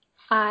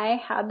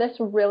 I had this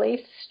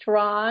really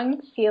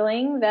strong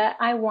feeling that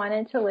I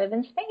wanted to live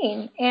in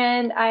Spain.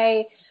 And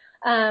I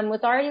was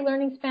already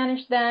learning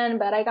Spanish then,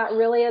 but I got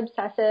really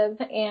obsessive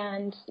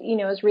and,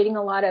 was reading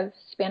a lot of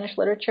Spanish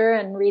literature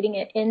and reading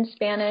it in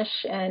Spanish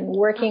and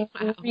working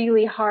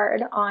really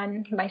hard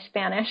on my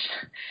Spanish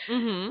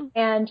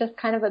and just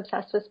kind of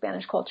obsessed with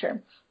Spanish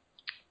culture.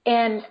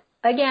 And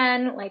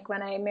again,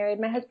 when I married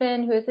my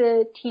husband, who was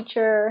a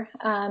teacher,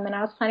 and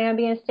I was planning on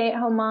being a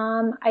stay-at-home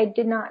mom, I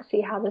did not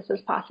see how this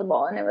was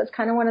possible. And it was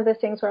kind of one of those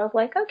things where I was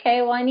like,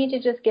 okay, well, I need to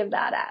just give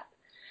that up.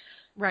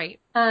 Right.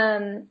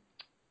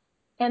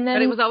 And then,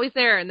 but it was always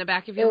there in the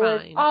back of your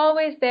mind. It was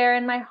always there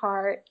in my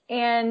heart.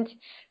 And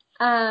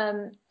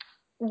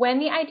when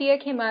the idea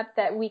came up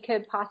that we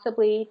could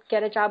possibly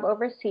get a job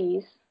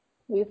overseas,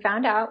 we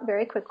found out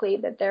very quickly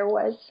that there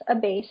was a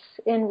base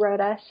in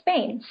Rota,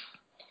 Spain.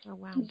 Oh,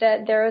 wow.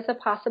 That there was a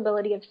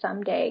possibility of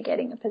someday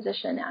getting a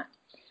position at.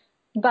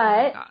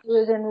 but it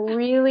was in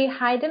really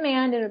high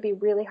demand and it would be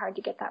really hard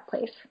to get that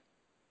place.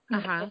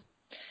 Uh-huh.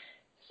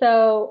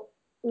 So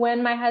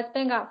when my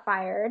husband got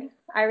fired,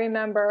 I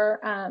remember,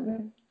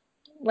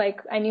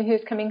 I knew he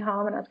was coming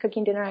home and I was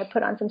cooking dinner. I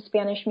put on some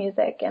Spanish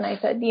music and I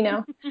said, hey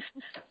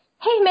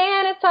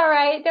man, it's all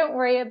right. Don't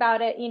worry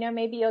about it.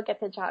 Maybe you'll get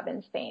the job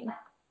in Spain.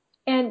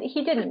 And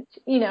he didn't,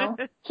 he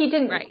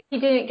didn't, Right. he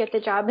didn't get the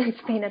job in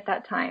Spain at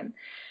that time.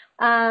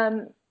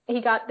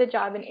 He got the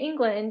job in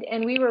England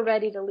and we were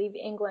ready to leave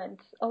England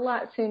a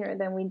lot sooner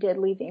than we did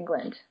leave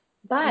England.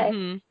 But,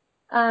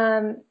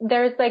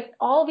 there's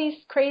all these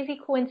crazy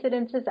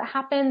coincidences that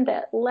happened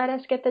that let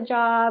us get the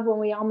job when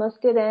we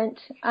almost didn't.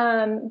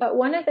 But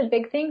one of the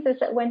big things is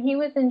that when he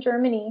was in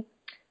Germany,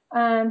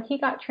 he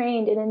got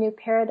trained in a new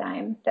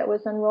paradigm that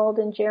was enrolled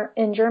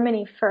in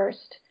Germany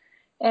first.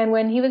 And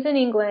when he was in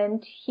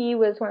England, he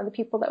was one of the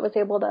people that was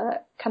able to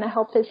kind of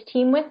help his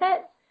team with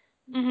it.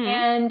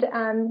 And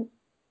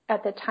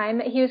at the time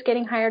that he was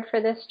getting hired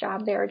for this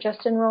job, they were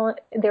just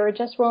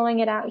rolling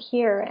it out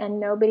here,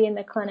 and nobody in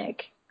the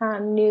clinic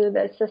knew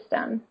the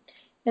system.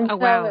 And it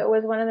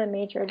was one of the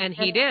major. And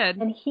he did.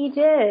 And he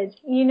did,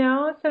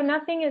 so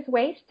nothing is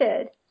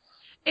wasted.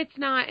 It's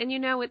not. And,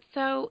 it's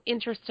so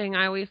interesting,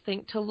 I always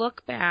think, to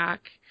look back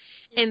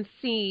and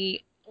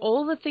see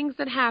all the things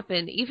that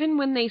happened, even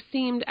when they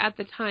seemed at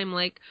the time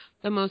like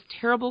the most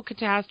terrible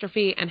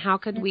catastrophe and how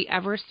could we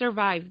ever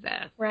survive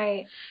this?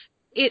 Right.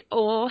 It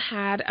all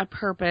had a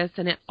purpose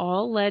and it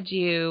all led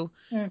you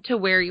to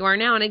where you are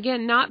now. And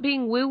again, not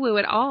being woo-woo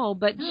at all,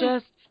 but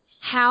just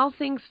how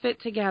things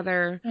fit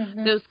together,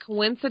 those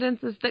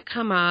coincidences that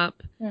come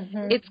up.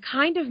 It's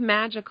kind of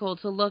magical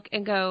to look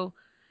and go,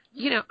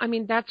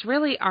 that's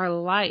really our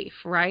life,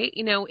 right?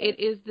 It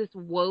is this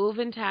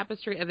woven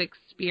tapestry of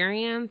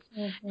experience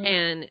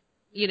and,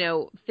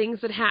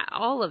 things that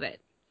all of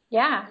it.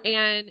 Yeah.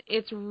 And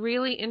it's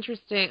really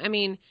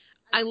interesting.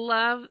 I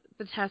love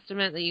the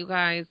testament that you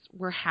guys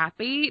were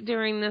happy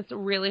during this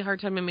really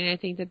hard time. I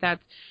think that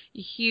that's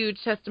a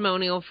huge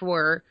testimonial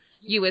for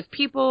you as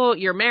people,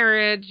 your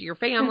marriage, your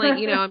family,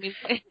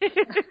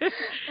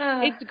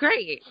 it's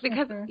great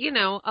because,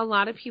 a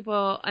lot of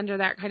people under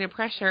that kind of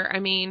pressure,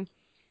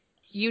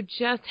 you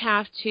just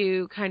have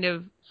to kind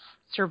of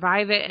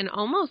survive it and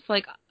almost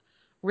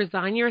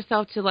resign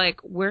yourself to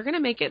we're going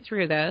to make it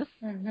through this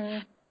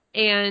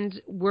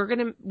and we're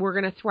going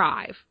to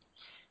thrive.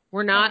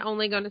 We're not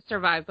only going to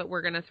survive, but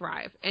we're going to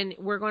thrive. And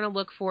we're going to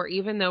look for,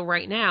 even though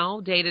right now,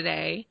 day to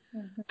day,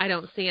 I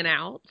don't see an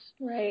out.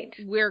 Right.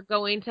 We're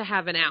going to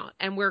have an out.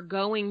 And we're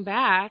going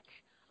back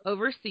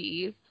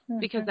overseas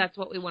because that's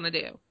what we want to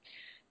do.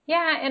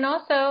 Yeah, and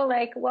also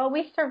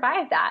we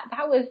survived that.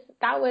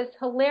 That was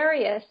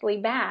hilariously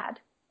bad,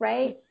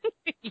 right?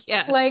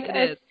 Yes,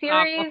 a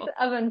series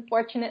of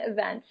unfortunate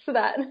events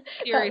that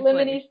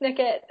Lemony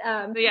Snicket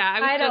I was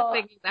just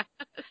thinking that.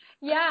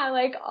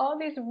 Yeah, all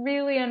these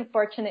really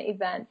unfortunate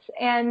events,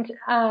 and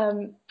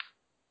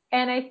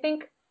I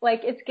think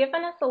it's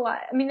given us a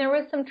lot. There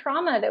was some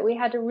trauma that we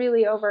had to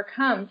really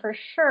overcome for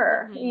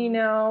sure.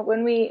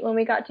 When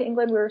we got to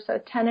England, we were so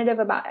tentative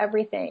about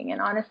everything, and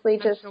honestly,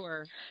 just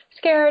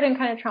scared and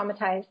kind of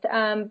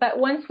traumatized. But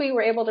once we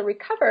were able to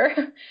recover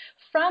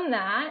from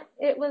that,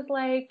 it was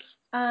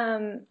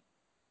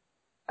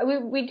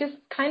we just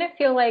kind of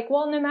feel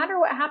no matter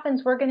what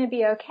happens, we're going to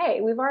be okay.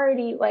 We've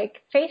already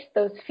faced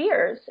those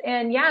fears,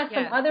 and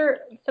some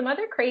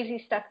other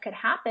crazy stuff could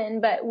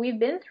happen, but we've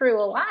been through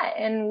a lot,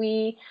 and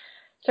we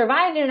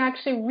survived and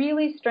actually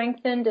really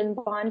strengthened and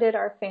bonded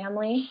our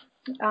family.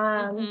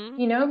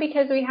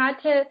 Because we had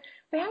to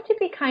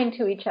be kind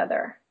to each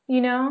other.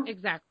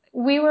 Exactly.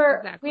 We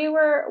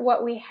were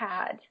what we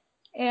had,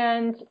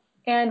 and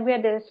we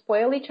had to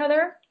spoil each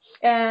other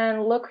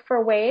and look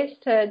for ways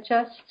to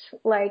just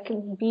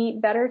be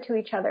better to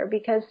each other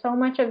because so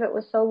much of it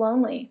was so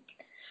lonely.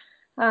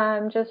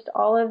 Just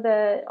all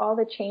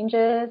the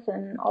changes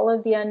and all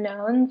of the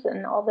unknowns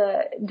and all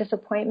the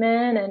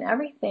disappointment and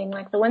everything.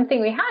 The one thing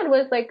we had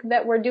was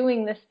that we're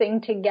doing this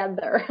thing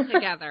together.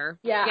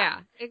 Yeah,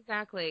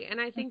 exactly.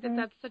 And I think that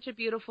that's such a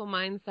beautiful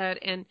mindset.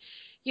 And,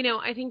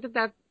 I think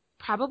that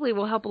probably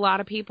will help a lot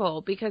of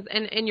people because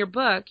in your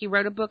book, you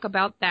wrote a book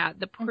about that,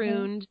 the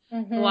pruned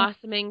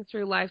blossoming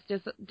through life's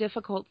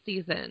difficult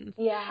seasons.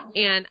 Yeah.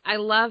 And I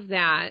love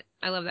that.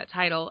 I love that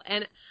title.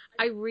 And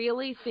I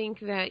really think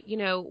that,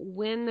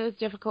 when those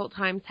difficult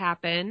times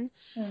happen,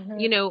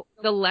 the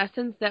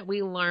lessons that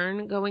we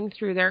learn going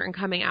through there and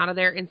coming out of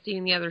there and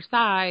seeing the other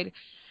side,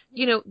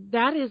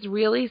 that is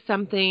really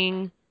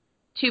something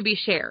to be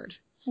shared.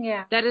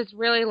 Yeah. That is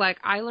really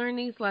I learned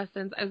these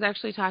lessons. I was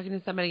actually talking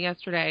to somebody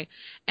yesterday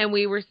and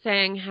we were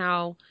saying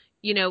how,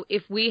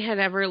 if we had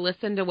ever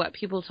listened to what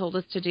people told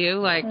us to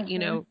do,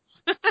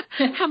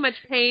 how much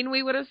pain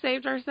we would have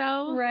saved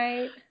ourselves.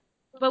 Right.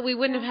 But we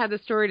wouldn't have had the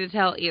story to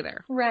tell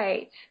either.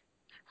 Right.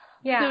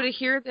 Yeah. So to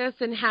hear this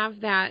and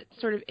have that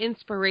sort of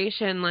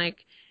inspiration,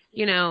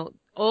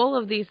 all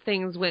of these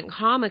things went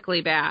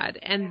comically bad.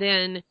 And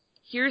then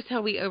here's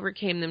how we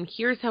overcame them.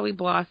 Here's how we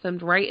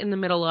blossomed right in the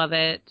middle of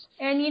it.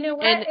 And you know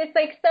what?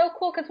 It's so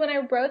cool because when I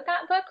wrote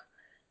that book,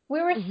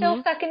 We were still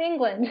stuck in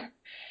England.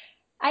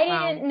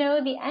 I didn't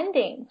know the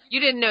ending. You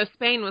didn't know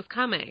Spain was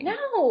coming.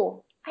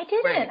 No, I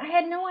didn't. Right. I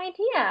had no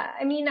idea.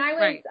 I mean, I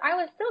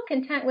was still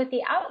content with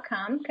the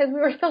outcome because we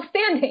were still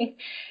standing,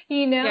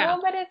 Yeah.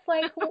 But it's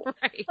like,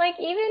 like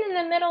even in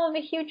the middle of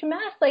a huge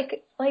mess,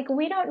 like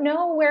we don't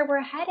know where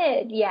we're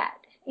headed yet.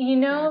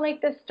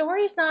 Like the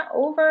story's not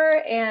over,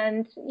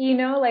 and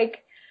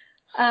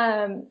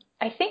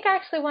I think I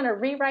actually want to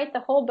rewrite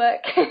the whole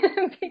book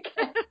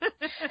because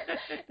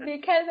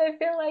I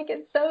feel like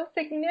it's so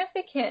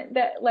significant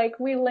that like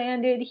we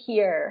landed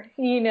here,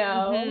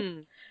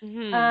 And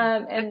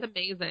that's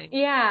amazing.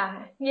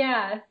 Yeah.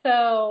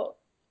 So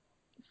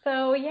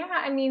yeah,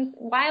 I mean,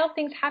 wild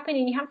things happen,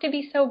 and you have to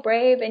be so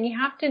brave, and you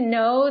have to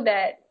know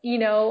that,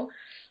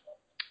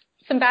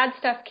 some bad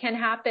stuff can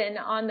happen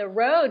on the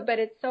road, but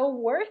it's so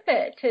worth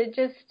it to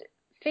just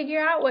figure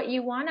out what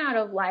you want out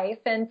of life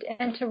and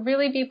to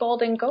really be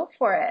bold and go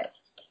for it.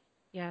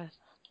 Yes,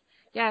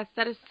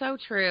 that is so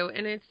true.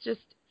 And it's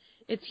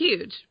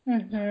huge.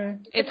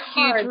 Mm-hmm. It's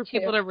huge for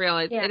people to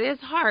realize. Yeah. It is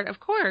hard, of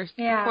course.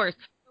 Yeah. Of course.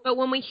 But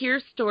when we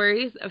hear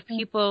stories of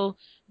people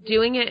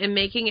doing it and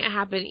making it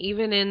happen,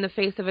 even in the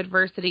face of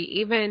adversity,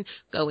 even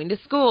going to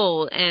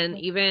school and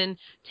even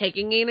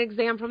taking an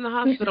exam from the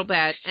hospital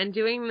bed and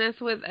doing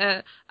this with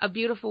a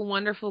beautiful,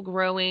 wonderful,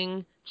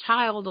 growing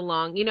child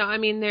along, I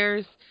mean,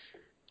 there's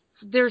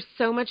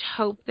so much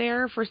hope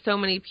there for so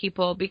many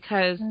people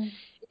because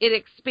it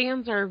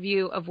expands our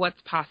view of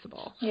what's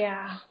possible.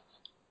 Yeah.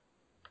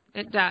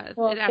 It does.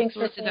 Well, it thanks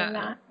for absolutely saying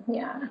does. that.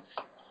 Yeah.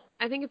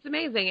 I think it's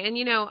amazing. And,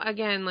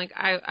 again, like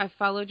I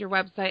followed your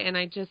website and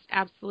I just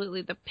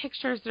absolutely, the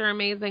pictures are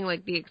amazing.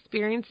 Like the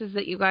experiences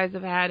that you guys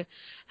have had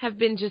have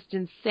been just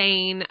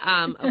insane.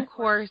 Of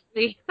course,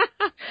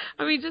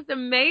 just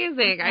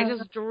amazing. I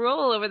just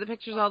drool over the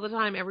pictures all the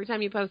time. Every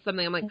time you post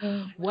something, I'm like,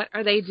 what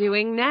are they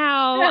doing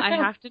now? I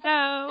have to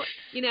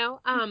know,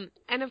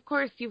 and of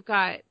course you've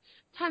got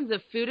tons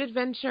of food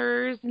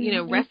adventures,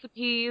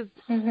 recipes.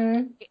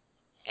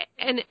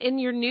 And in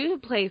your new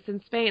place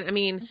in Spain, I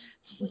mean,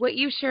 what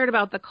you shared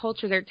about the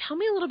culture there, tell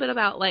me a little bit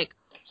about, like,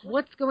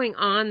 what's going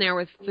on there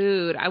with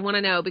food. I want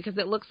to know because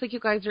it looks like you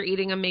guys are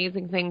eating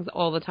amazing things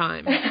all the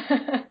time.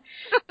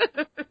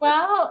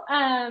 Well,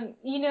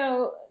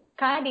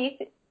 Cádiz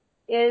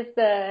is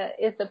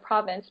the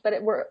province, but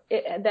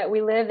that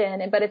we live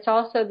in, but it's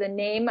also the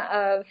name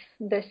of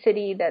the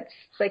city that's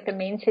like the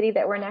main city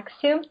that we're next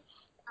to.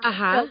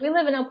 So we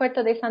live in El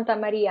Puerto de Santa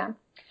Maria.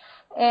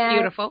 And,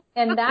 beautiful.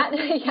 And that,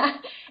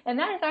 and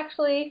that is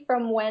actually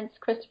from whence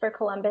Christopher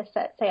Columbus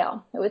set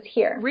sail. It was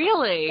here.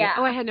 Really? Yeah.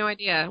 Oh, I had no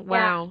idea.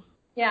 Wow.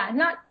 Yeah.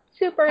 Not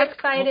super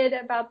excited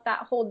about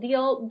that whole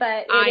deal,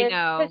 but it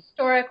is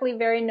historically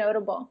very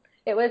notable.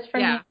 It was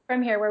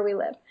from here where we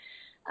live.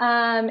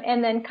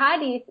 And then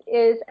Cádiz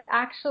is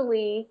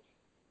actually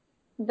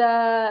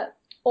the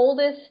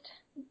oldest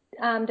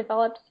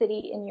developed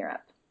city in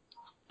Europe.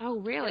 Oh,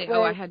 really?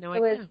 I had no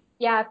idea. It was,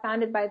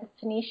 founded by the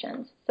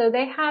Phoenicians. So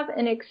they have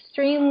an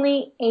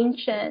extremely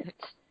ancient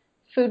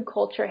food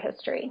culture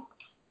history.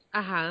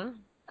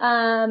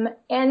 And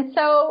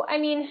so, I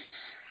mean,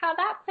 how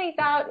that plays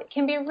out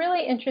can be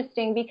really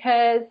interesting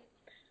because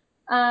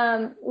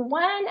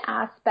one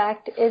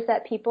aspect is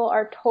that people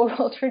are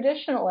total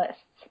traditionalists,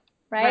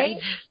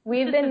 right?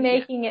 We've been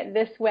making it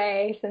this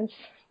way since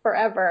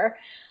forever,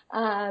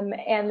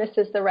 and this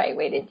is the right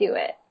way to do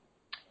it.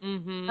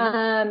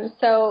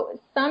 So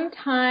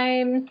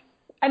sometimes,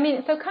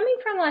 so coming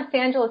from Los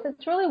Angeles,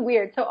 it's really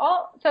weird. So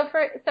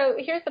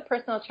here's the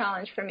personal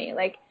challenge for me.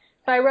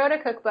 So I wrote a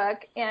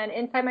cookbook, and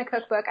inside my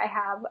cookbook, I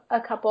have a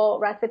couple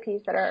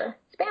recipes that are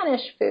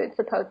Spanish food,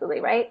 supposedly,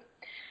 right?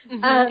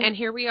 And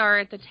here we are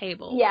at the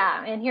table.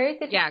 Yeah, and here's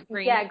the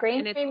grain-free.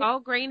 And it's all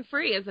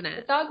grain-free, isn't it?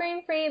 It's all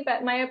grain-free,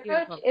 but my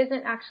approach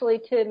isn't actually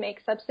to make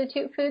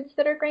substitute foods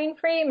that are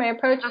grain-free. My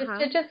approach is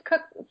to just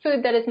cook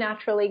food that is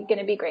naturally going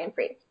to be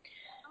grain-free.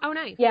 Oh,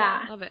 nice.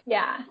 Yeah. Love it.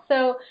 Yeah.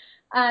 So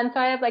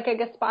I have like a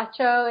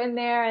gazpacho in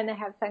there, and I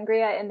have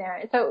sangria in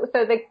there. So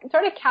the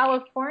sort of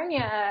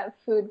California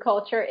food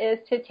culture is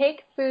to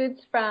take foods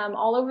from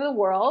all over the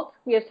world.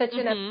 We have such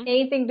an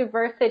amazing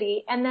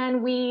diversity, and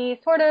then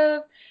we sort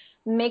of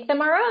make them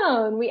our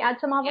own. We add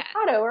some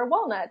avocado or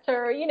walnuts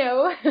or,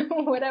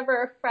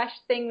 whatever fresh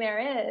thing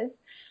there is.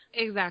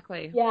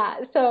 Exactly. Yeah.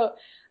 So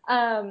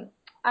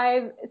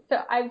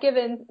I've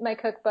given my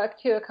cookbook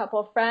to a couple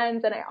of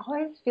friends, and I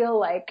always feel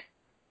like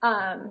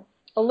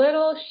a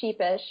little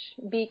sheepish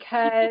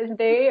because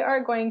they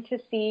are going to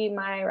see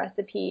my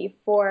recipe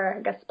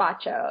for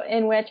gazpacho,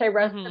 in which I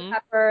roast the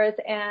peppers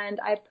and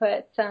I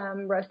put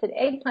some roasted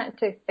eggplant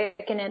to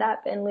thicken it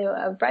up in lieu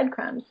of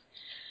breadcrumbs.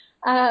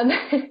 And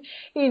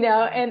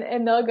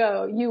they'll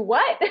go, "You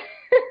what?"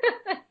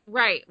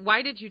 Right.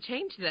 Why did you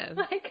change this?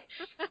 Like,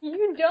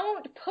 you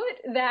don't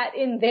put that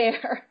in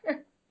there,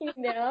 and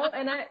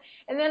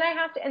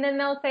then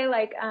they'll say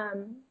like,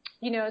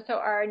 so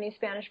our new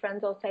Spanish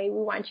friends will say,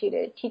 "We want you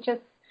to teach us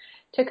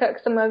to cook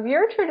some of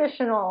your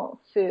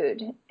traditional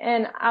food."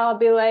 And I'll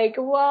be like,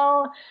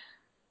 "Well,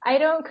 I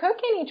don't cook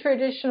any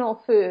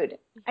traditional food."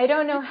 I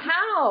don't know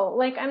how.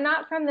 Like, I'm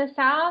not from the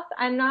South.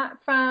 I'm not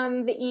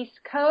from the East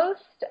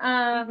Coast.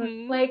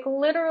 Like,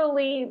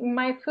 literally,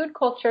 my food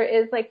culture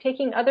is like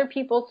taking other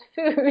people's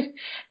food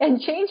and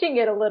changing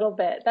it a little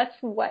bit. That's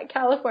what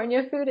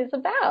California food is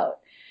about.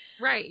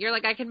 Right. You're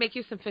like, I can make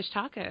you some fish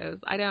tacos.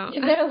 I don't.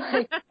 They're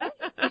like,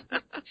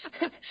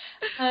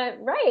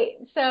 right.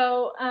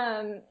 So,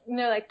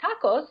 they're like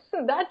tacos.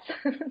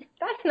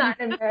 That's not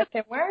an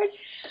American word.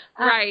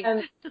 Right.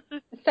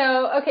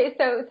 So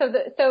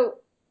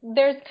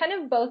there's kind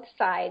of both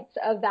sides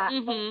of that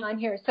going on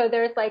here. So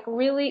there's like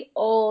really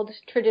old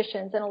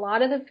traditions, and a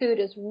lot of the food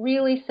is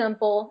really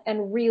simple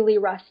and really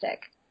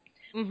rustic.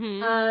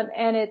 And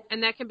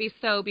that can be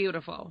so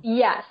beautiful.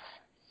 Yes.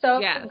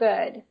 So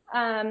good.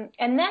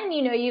 And then,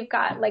 you've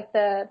got like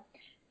the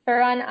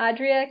Ferran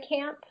Adria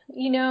camp,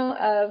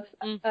 of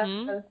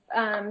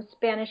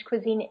Spanish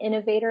cuisine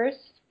innovators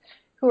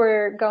who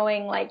are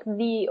going like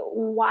the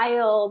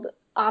wild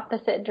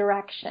opposite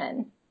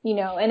direction,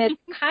 and it's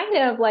kind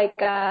of like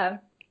a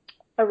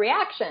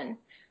reaction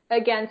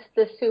against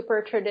the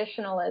super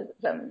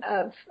traditionalism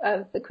of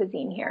the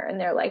cuisine here. And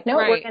they're like, no,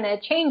 we're going to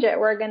change it.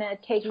 We're going to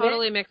take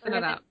mixing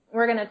it up.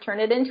 We're going to turn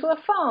it into a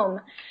foam.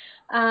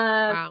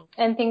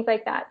 And things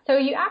like that. So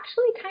you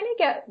actually kind of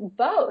get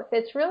both.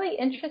 It's really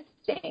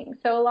interesting.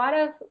 So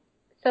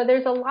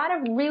there's a lot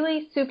of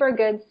really super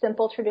good,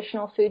 simple,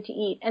 traditional food to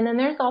eat. And then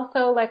there's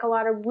also like a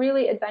lot of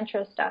really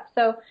adventurous stuff.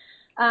 So,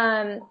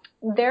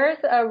 there's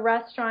a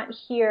restaurant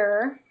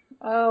here.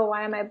 Oh,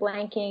 why am I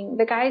blanking?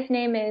 The guy's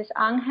name is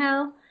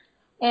Angel.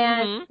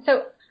 And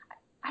so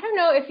I don't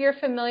know if you're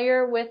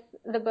familiar with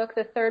the book,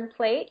 The Third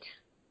Plate.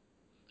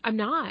 I'm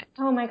not.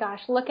 Oh my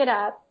gosh, look it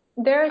up.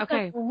 There's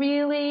some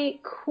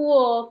really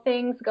cool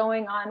things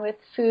going on with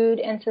food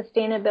and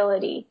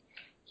sustainability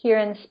here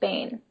in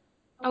Spain.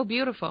 Oh,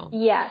 beautiful.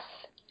 Yes.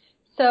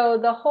 So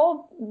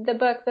the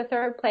book, The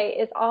Third Plate,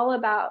 is all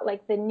about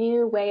like the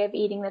new way of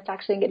eating that's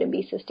actually going to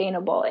be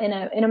sustainable in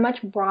a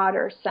much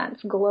broader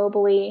sense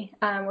globally.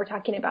 We're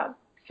talking about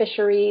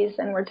fisheries,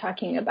 and we're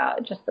talking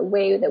about just the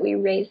way that we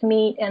raise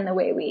meat and the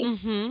way we.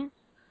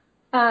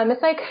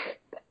 It's like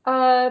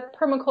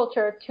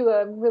permaculture to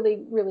a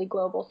really, really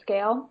global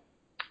scale.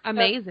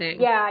 Amazing.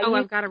 So,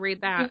 I've got to read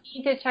that.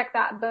 You need to check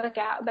that book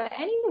out. But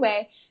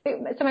anyway,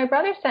 so my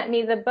brother sent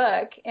me the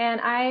book,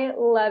 and I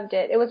loved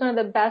it. It was one of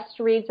the best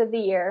reads of the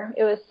year.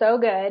 It was so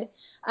good.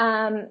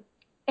 And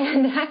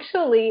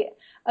actually,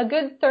 a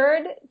good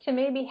third to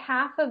maybe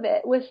half of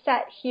it was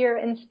set here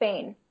in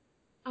Spain.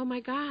 Oh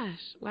my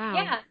gosh! Wow.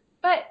 Yeah.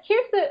 But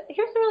here's the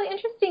really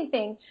interesting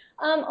thing.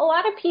 A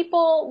lot of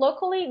people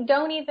locally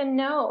don't even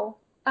know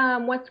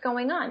what's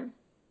going on.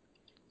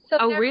 So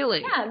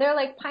really? Yeah, they're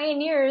like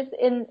pioneers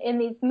in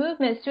these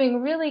movements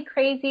doing really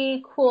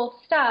crazy, cool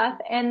stuff.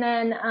 And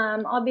then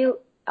I'll be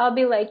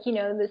like,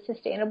 the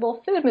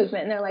sustainable food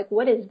movement. And they're like,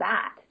 what is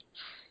that?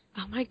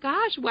 Oh my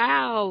gosh,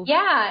 wow.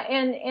 Yeah,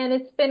 and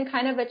it's been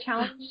kind of a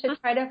challenge to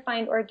try to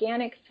find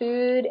organic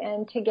food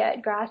and to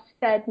get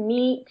grass-fed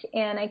meat.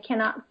 And I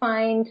cannot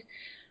find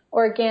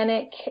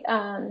organic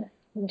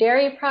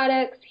dairy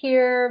products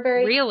here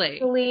very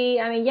easily.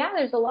 I mean,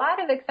 there's a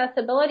lot of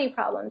accessibility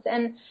problems.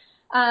 And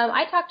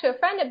I talked to a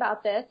friend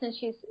about this, and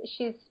she's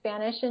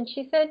Spanish, and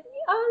she said,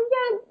 oh,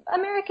 yeah,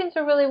 Americans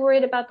are really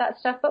worried about that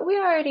stuff, but we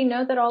already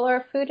know that all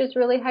our food is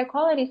really high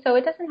quality, so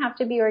it doesn't have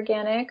to be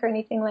organic or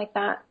anything like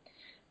that.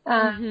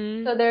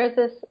 So there's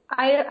this,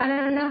 I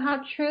don't know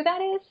how true that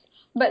is,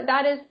 but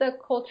that is the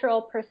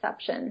cultural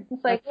perception.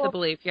 It's like, that's the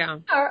belief,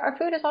 our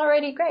food is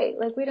already great.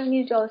 Like, we don't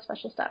need to do all this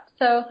special stuff.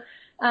 So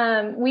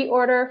we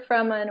order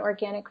from an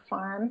organic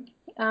farm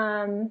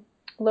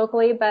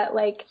locally, but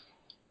like,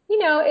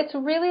 it's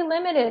really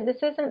limited.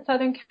 This isn't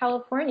Southern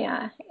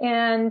California.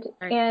 And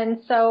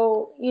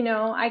so,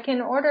 I can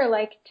order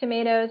like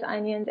tomatoes,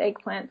 onions,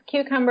 eggplants,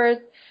 cucumbers,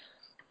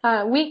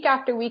 week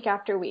after week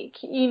after week,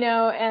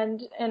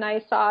 and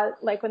I saw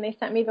like when they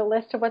sent me the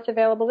list of what's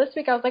available this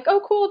week, I was like, oh,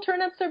 cool.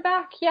 Turnips are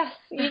back. Yes.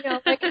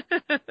 Like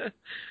a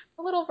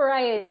little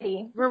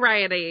variety.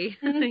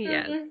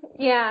 Yes.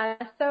 Yeah.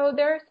 So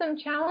there are some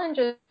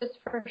challenges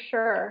for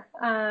sure.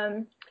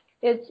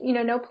 It's,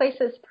 no place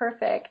is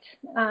perfect.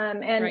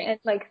 And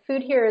like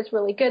food here is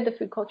really good. The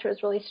food culture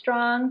is really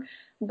strong.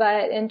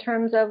 But in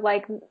terms of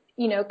like,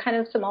 kind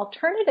of some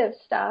alternative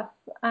stuff,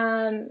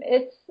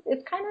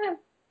 it's kind of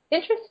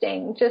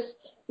interesting. Just,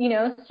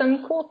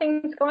 some cool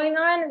things going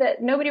on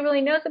that nobody really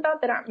knows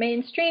about that aren't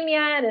mainstream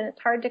yet. And it's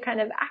hard to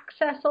kind of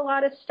access a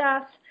lot of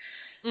stuff.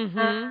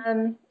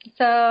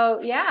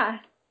 So, yeah.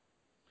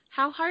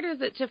 How hard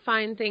is it to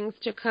find things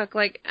to cook?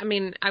 Like, I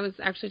mean, I was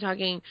actually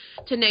talking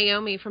to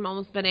Naomi from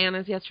Almost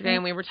Bananas yesterday,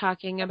 and we were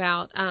talking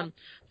about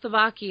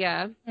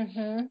Slovakia,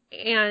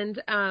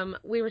 and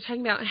we were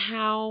talking about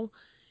how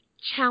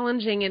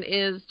challenging it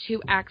is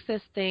to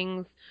access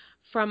things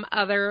from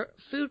other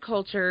food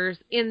cultures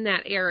in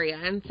that area.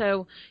 And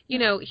so,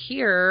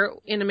 here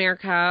in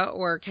America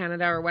or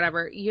Canada or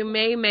whatever, you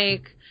may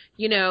make,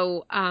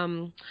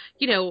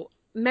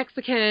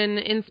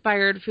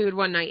 Mexican-inspired food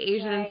one night,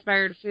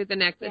 Asian-inspired food the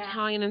next, Yeah.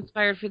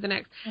 Italian-inspired food the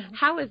next.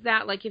 How is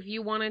that, like, if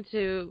you wanted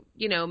to,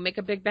 make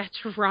a big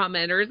batch of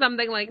ramen or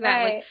something like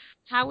that, like,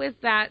 how is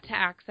that to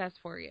access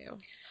for you?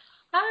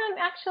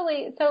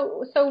 Actually,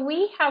 so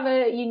we have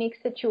a unique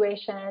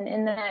situation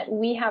in that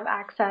we have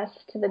access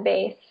to the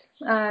base.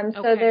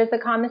 So there's a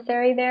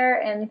commissary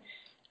there, and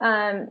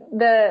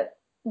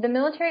the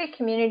military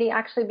community,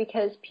 actually,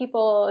 because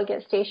people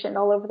get stationed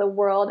all over the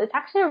world, it's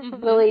actually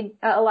really,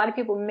 a lot of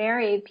people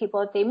marry people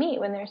that they meet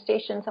when they're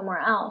stationed somewhere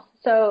else.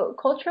 So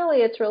culturally,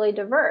 it's really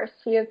diverse.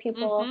 We have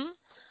people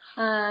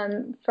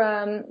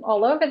from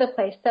all over the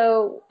place.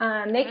 So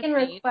they can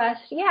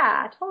request,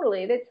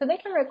 totally. So they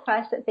can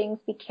request that things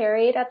be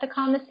carried at the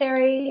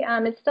commissary.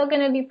 It's still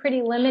going to be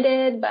pretty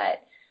limited,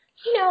 but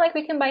like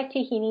we can buy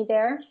tahini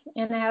there,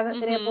 and I haven't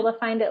been able to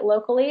find it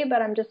locally,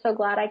 but I'm just so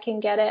glad I can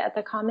get it at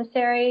the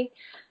commissary.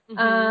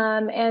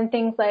 And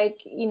things like,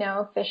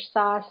 fish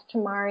sauce,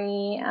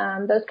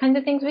 tamari, those kinds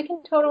of things we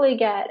can totally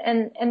get.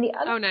 And the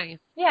other, nice.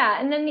 Yeah.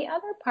 And then the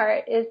other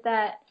part is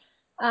that,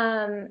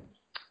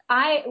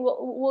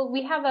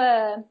 we have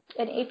an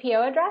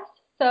APO address,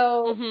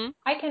 so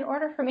I can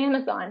order from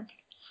Amazon.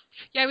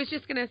 Yeah, I was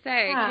just going to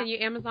say, can you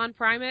Amazon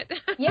Prime it?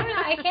 Yeah,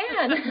 I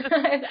can.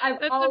 I've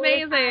That's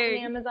always amazing. had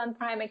an Amazon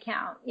Prime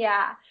account.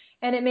 Yeah.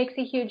 And it makes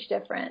a huge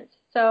difference.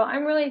 So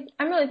I'm really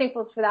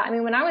thankful for that. I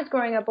mean, when I was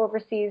growing up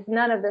overseas,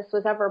 none of this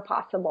was ever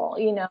possible,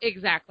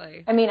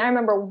 Exactly. I mean, I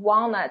remember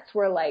walnuts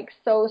were like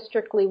so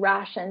strictly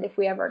rationed if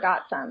we ever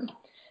got some.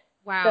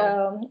 Wow.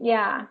 So,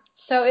 yeah.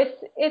 So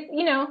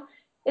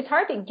it's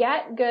hard to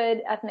get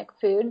good ethnic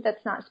food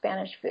that's not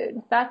Spanish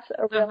food. That's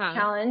a real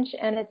challenge,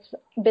 and it's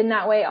been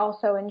that way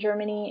also in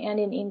Germany and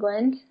in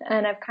England,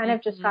 and I've kind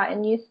of just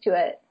gotten used to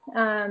it.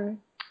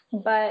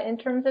 But in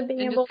terms of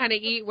being able to kind of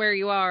eat where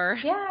you are.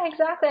 Yeah,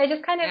 exactly. I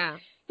just kind of,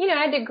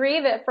 I had to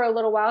grieve it for a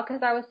little while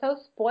because I was so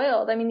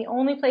spoiled. I mean, the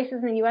only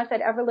places in the U.S.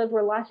 I'd ever lived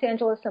were Los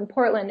Angeles and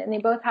Portland, and they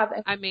both have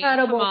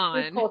incredible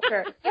food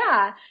culture.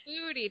 Yeah.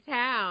 Foodie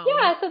town.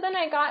 Yeah, so then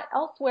I got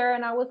elsewhere,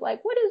 and I was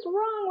like, what is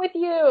wrong with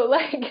you?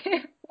 Like,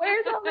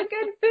 where's all the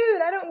good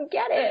food? I don't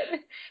get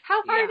it.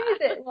 How hard is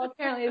it? Well,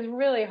 apparently it's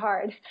really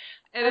hard.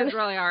 It is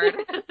really hard.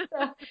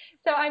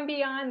 So I'm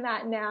beyond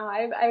that now.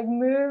 I've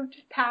moved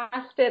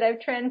past it.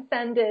 I've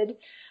transcended.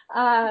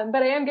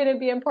 But I am going to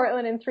be in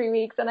Portland in 3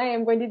 weeks, and I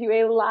am going to do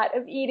a lot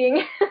of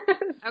eating.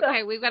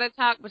 Okay, we've got to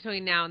talk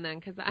between now and then,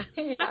 because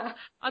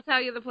I'll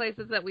tell you the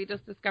places that we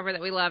just discovered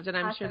that we loved, and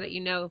I'm sure that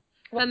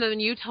some of them.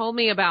 You told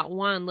me about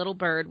one, Little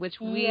Bird, which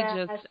we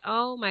just,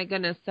 oh my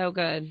goodness, so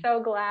good. So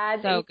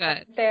glad so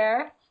good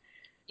there.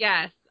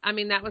 Yes. I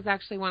mean, that was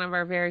actually one of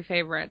our very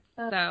favorites.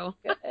 So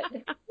good.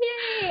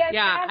 Yay!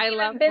 I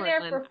love I've been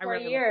Portland. there for 4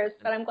 years,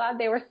 but I'm glad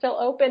they were still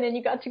open and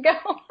you got to go.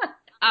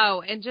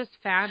 Oh, and just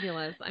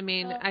fabulous. I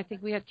mean, I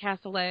think we had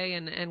cassoulet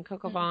and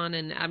coq au vin,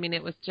 and I mean,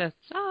 it was just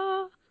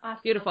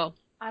awesome. Beautiful.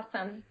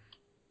 Awesome.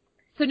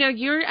 So now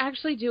you're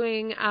actually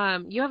doing,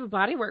 you have a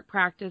bodywork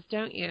practice,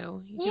 don't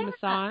you? You do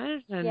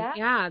massage, and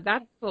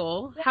that's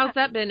cool. Yeah. How's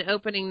that been,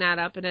 opening that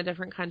up in a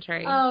different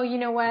country? Oh, you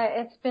know what?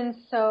 It's been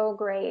so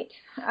great.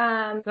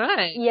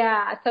 Good.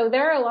 Yeah. So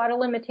there are a lot of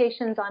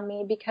limitations on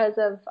me because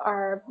of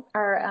our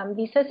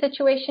visa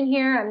situation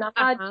here. I'm not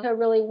allowed to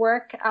really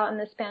work out in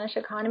the Spanish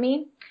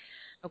economy.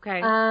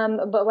 Okay.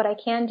 But what I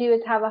can do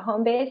is have a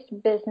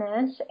home-based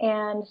business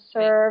and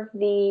serve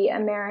the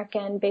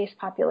American-based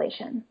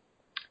population.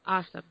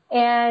 Awesome.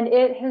 And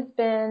it has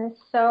been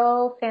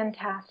so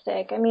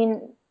fantastic. I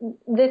mean,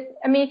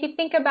 if you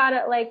think about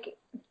it, like,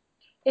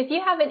 if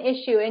you have an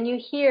issue and you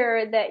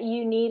hear that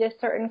you need a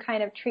certain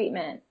kind of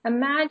treatment,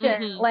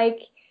 imagine like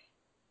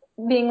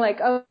being like,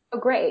 oh,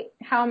 great,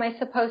 how am I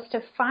supposed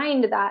to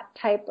find that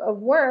type of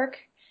work?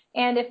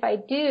 And if I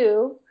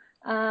do,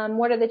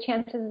 what are the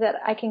chances that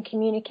I can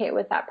communicate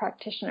with that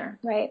practitioner,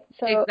 right?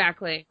 So,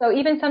 exactly. So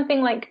even something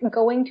like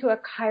going to a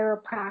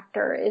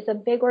chiropractor is a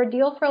big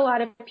ordeal for a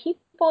lot of people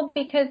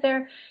because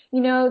there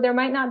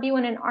might not be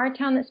one in our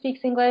town that speaks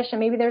English, and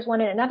maybe there's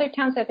one in another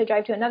town, so I have to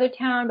drive to another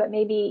town, but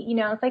maybe,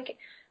 it's like,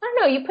 I don't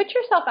know, you put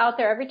yourself out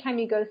there every time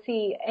you go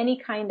see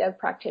any kind of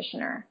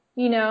practitioner.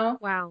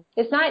 Wow.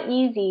 It's not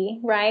easy,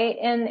 right?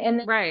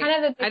 And right.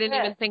 kind of a big I didn't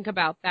risk. even think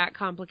about that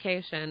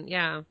complication.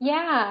 Yeah.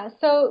 Yeah.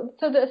 So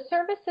the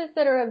services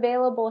that are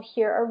available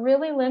here are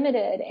really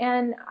limited,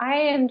 and I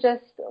am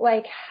just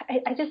like,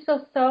 I just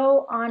feel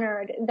so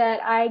honored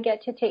that I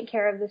get to take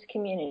care of this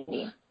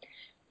community.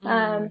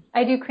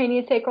 I do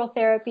craniosacral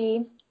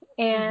therapy,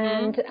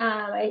 and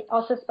I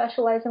also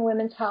specialize in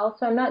women's health.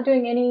 So I'm not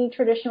doing any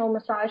traditional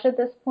massage at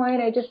this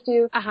point. I just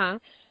do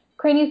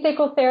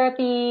craniosacral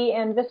therapy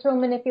and visceral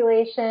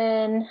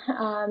manipulation,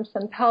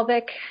 some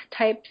pelvic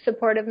type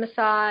supportive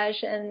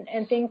massage and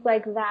things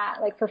like that,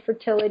 like for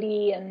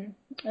fertility and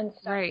stuff.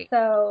 Right.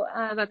 So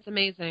that's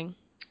amazing.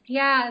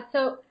 Yeah.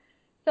 So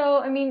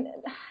I mean,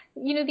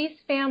 these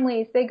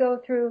families, they go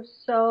through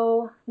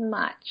so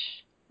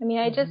much. I mean,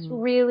 I just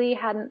really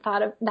hadn't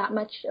thought of that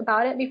much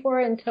about it before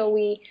until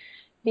we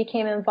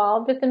became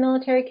involved with the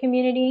military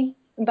community.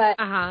 But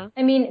Uh-huh.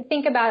 I mean,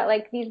 think about it.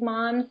 Like these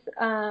moms,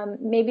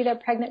 maybe they're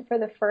pregnant for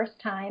the first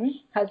time.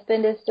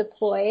 Husband is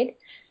deployed.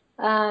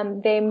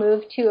 They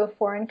move to a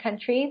foreign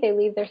country. They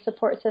leave their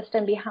support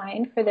system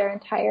behind for their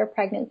entire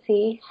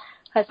pregnancy.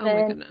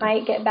 Husband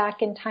might get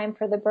back in time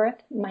for the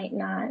birth, might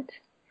not.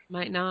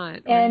 Might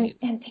not. And Right.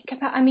 and think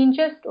about, I mean,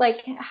 just like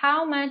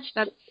how much.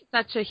 That's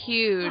such a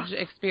huge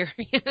experience.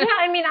 Yeah,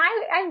 I mean,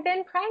 I've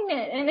been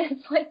pregnant, and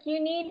it's like you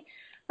need,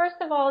 first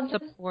of all,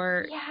 just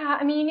support. Yeah,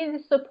 I mean, you need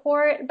the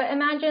support, but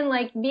imagine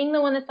like being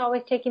the one that's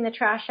always taking the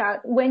trash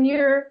out when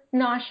you're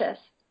nauseous,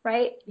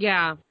 right?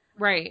 Yeah,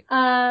 right.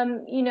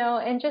 You know,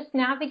 and just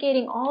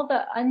navigating all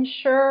the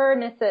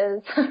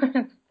unsurenesses.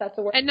 That's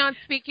a word. And not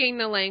speaking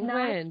the language.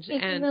 Not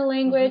speaking the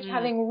language,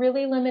 having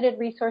really limited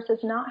resources,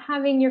 not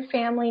having your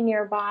family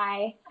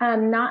nearby,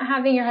 not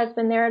having your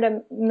husband there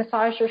to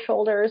massage your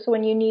shoulders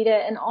when you need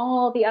it, and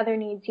all the other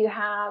needs you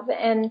have.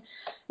 And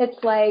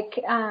it's like,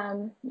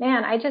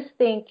 man, I just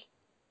think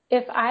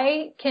if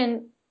I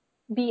can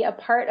be a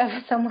part of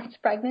someone's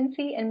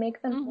pregnancy and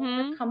make them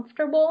more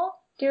comfortable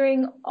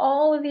during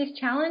all of these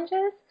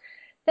challenges,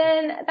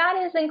 then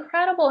that is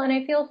incredible. And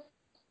I feel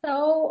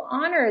so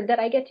honored that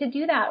I get to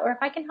do that. Or if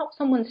I can help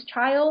someone's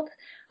child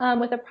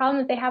with a problem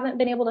that they haven't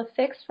been able to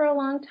fix for a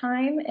long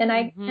time, and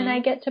I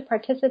get to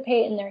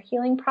participate in their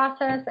healing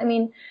process. I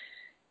mean,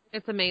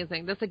 it's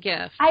amazing. That's a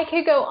gift. I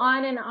could go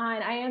on and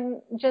on. I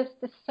am just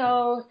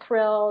so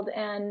thrilled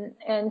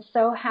and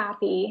so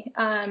happy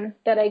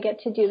that I get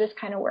to do this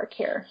kind of work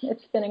here.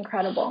 It's been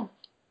incredible.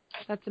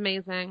 That's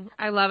amazing.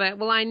 I love it.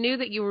 Well, I knew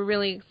that you were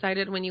really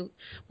excited when you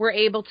were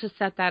able to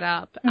set that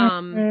up.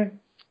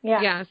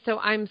 Yeah. So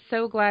I'm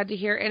so glad to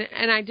hear.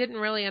 And I didn't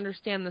really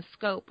understand the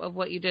scope of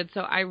what you did.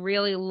 So I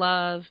really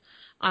love,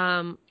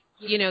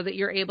 you know, that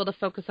you're able to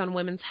focus on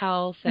women's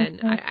health. And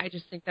I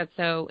just think that's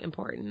so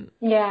important.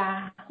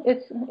 Yeah.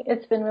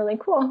 It's been really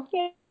cool.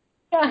 Yeah.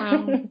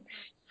 Wow.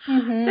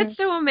 That's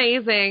so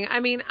amazing. I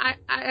mean,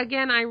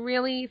 I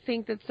really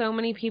think that so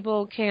many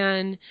people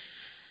can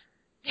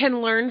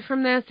learn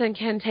from this and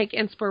can take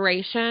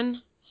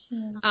inspiration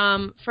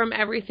from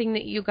everything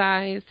that you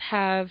guys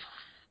have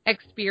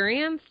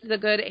experienced, the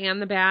good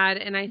and the bad.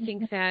 And I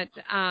think that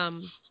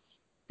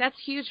that's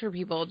huge for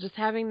people, just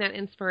having that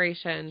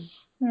inspiration.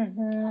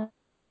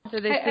 So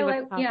they see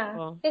what's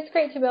possible. Yeah, it's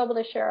great to be able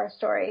to share our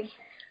story.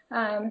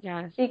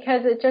 Yes.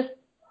 Because it just,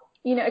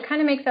 you know, it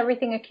kind of makes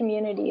everything a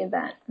community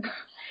event.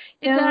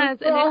 It does,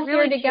 we're all and it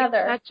really here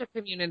together. takes such a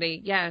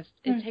community. Yes,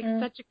 it takes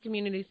such a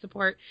community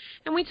support.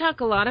 And we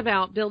talk a lot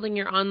about building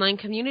your online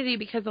community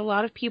because a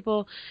lot of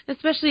people,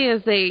 especially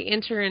as they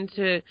enter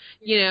into,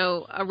 you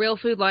know, a real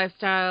food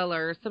lifestyle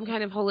or some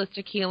kind of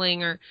holistic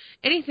healing or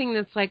anything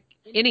that's like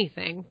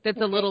anything that's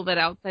a little bit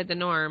outside the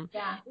norm,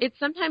 it's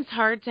sometimes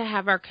hard to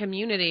have our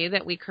community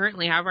that we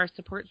currently have, our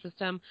support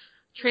system,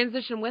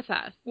 transition with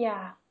us.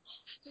 Yeah.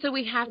 So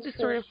we have to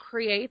sort of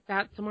create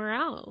that somewhere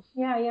else.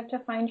 Yeah, you have to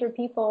find your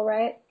people,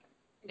 right?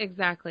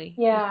 Exactly.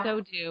 Yeah. You so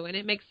do. And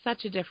it makes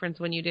such a difference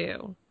when you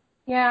do.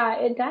 Yeah,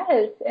 it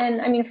does. And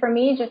I mean, for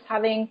me, just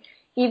having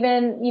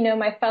even, you know,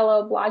 my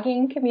fellow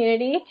blogging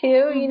community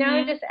too, you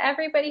know, just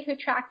everybody who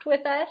tracked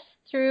with us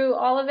through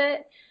all of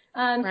it.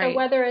 So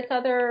whether it's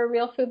other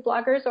real food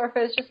bloggers or if it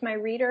was just my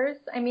readers,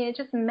 I mean, it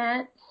just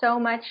meant so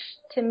much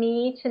to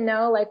me to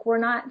know, like, we're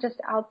not just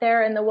out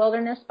there in the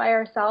wilderness by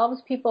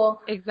ourselves. People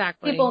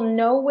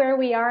know where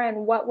we are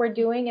and what we're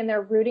doing, and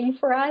they're rooting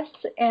for us.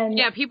 And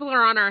yeah, people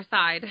are on our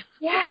side.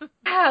 Yeah,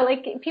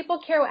 like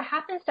people care what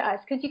happens to us,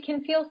 because you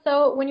can feel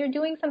so, when you're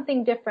doing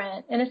something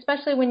different, and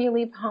especially when you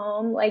leave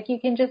home, like you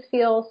can just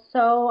feel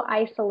so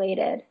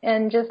isolated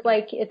and just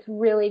like it's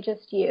really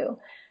just you.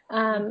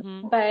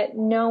 But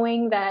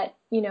knowing that,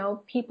 you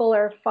know, people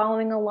are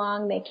following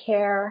along, they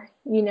care,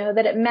 you know,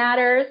 that it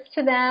matters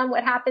to them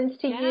what happens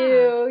to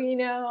you, you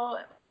know.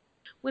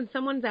 When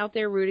someone's out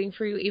there rooting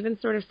for you, even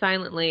sort of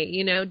silently,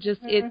 you know,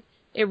 just it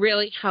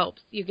really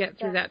helps you get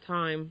through that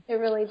time. It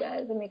really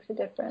does. It makes a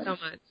difference. So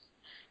much.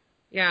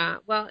 Yeah.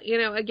 Well, you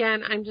know,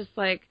 again, I'm just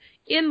like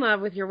in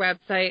love with your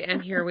website,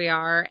 and here we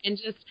are, and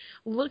just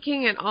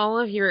looking at all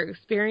of your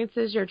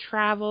experiences, your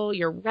travel,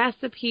 your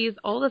recipes,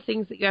 all the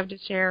things that you have to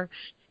share.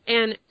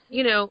 And,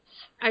 you know,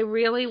 I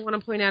really want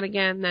to point out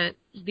again that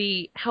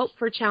the Help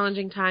for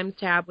Challenging Times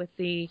tab with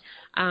the,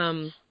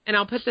 and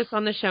I'll put this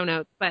on the show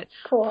notes, but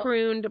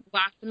Pruned,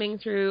 Blossoming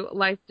Through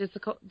Life's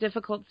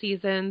Difficult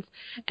Seasons,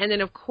 and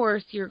then, of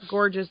course, your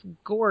gorgeous,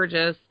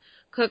 gorgeous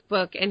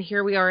cookbook, and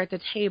here we are at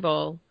the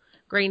table,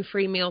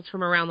 grain-free meals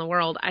from around the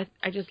world. I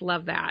just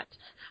love that.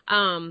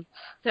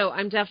 So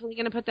I'm definitely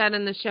going to put that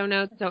in the show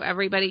notes so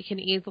everybody can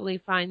easily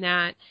find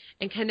that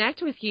and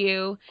connect with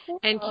you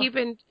and keep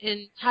in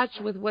touch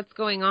with what's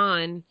going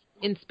on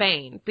in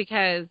Spain,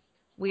 because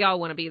we all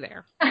want to be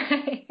there.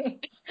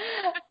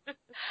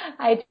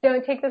 I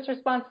don't take this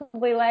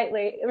responsibility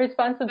lightly.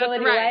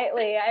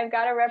 I've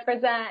got to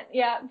represent,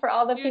 for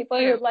all the people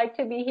who'd like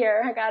to be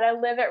here. I got to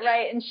live it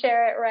right and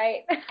share it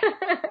right.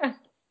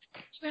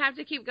 You have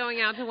to keep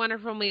going out to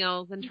wonderful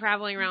meals and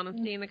traveling around and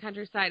seeing the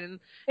countryside and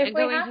If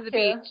we going have to the to.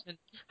 beach. And,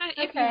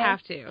 if you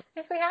have to.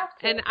 If we have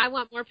to. And I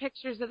want more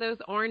pictures of those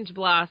orange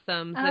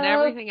blossoms and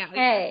everything else.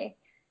 Okay.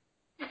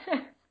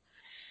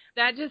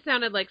 That just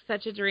sounded like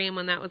such a dream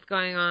when that was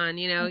going on.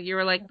 You know, you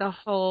were like, the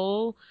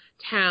whole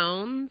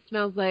town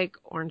smells like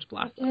orange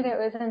blossom. Dude, it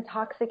was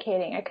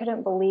intoxicating. I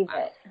couldn't believe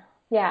it.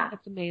 Yeah.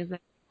 That's amazing.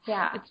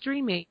 Yeah. It's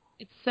dreamy.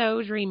 It's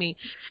so dreamy.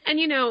 And,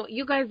 you know,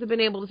 you guys have been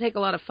able to take a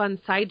lot of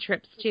fun side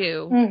trips,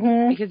 too,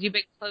 because you've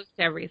been close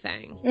to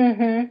everything.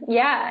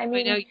 Yeah. I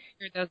mean, I know you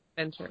heard those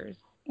adventures.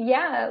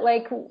 Yeah.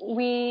 Like,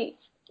 we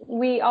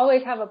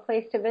always have a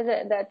place to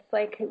visit that's,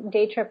 like,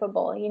 day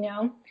trippable, you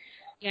know?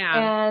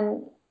 Yeah.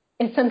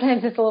 And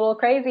sometimes it's a little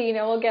crazy, you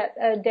know, we'll get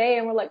a day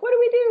and we're like, what do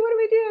we do? What do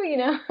we do? You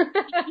know?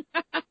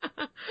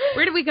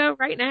 Where do we go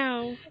right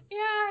now? Yeah,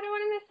 I don't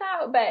want to miss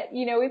out. But,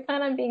 you know, we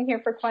plan on being here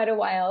for quite a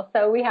while.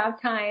 So we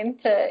have time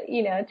to,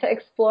 you know, to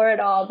explore it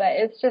all. But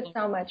it's just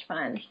so much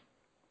fun.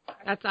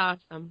 That's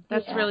awesome.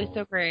 That's really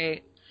so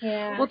great.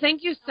 Yeah. Well,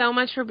 thank you so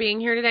much for being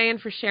here today and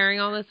for sharing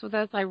all this with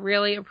us. I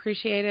really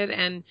appreciate it.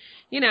 And,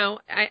 you know,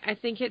 I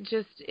think it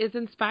just is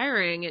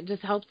inspiring. It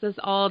just helps us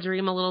all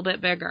dream a little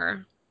bit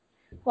bigger.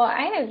 Well,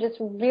 I have just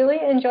really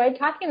enjoyed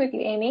talking with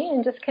you, Amy,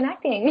 and just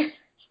connecting.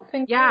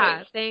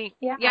 Yeah, thanks.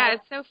 Yeah. Yeah,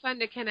 it's so fun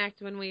to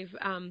connect when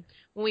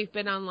we've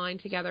been online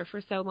together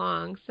for so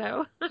long.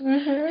 So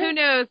who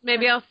knows?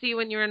 Maybe I'll see you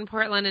when you're in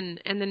Portland,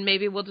 and then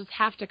maybe we'll just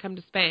have to come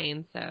to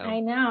Spain. So I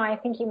know. I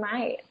think you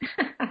might.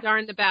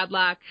 Darn the bad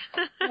luck.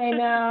 I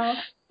know.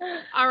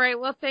 All right.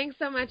 Well, thanks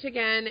so much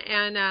again,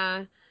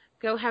 and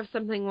go have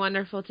something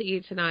wonderful to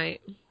eat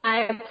tonight.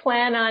 I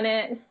plan on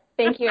it.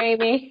 Thank you,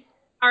 Amy.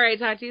 All right.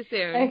 Talk to you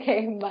soon.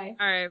 Okay. Bye.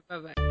 All right.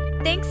 Bye-bye.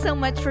 Thanks so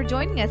much for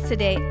joining us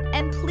today,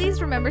 and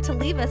please remember to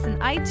leave us an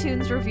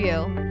iTunes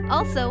review.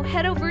 Also,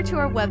 head over to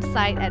our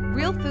website at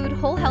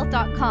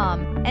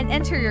realfoodwholehealth.com and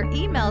enter your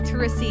email to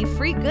receive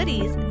free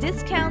goodies,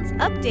 discounts,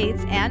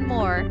 updates, and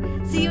more.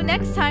 See you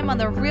next time on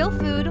the Real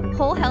Food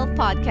Whole Health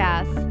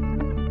Podcast.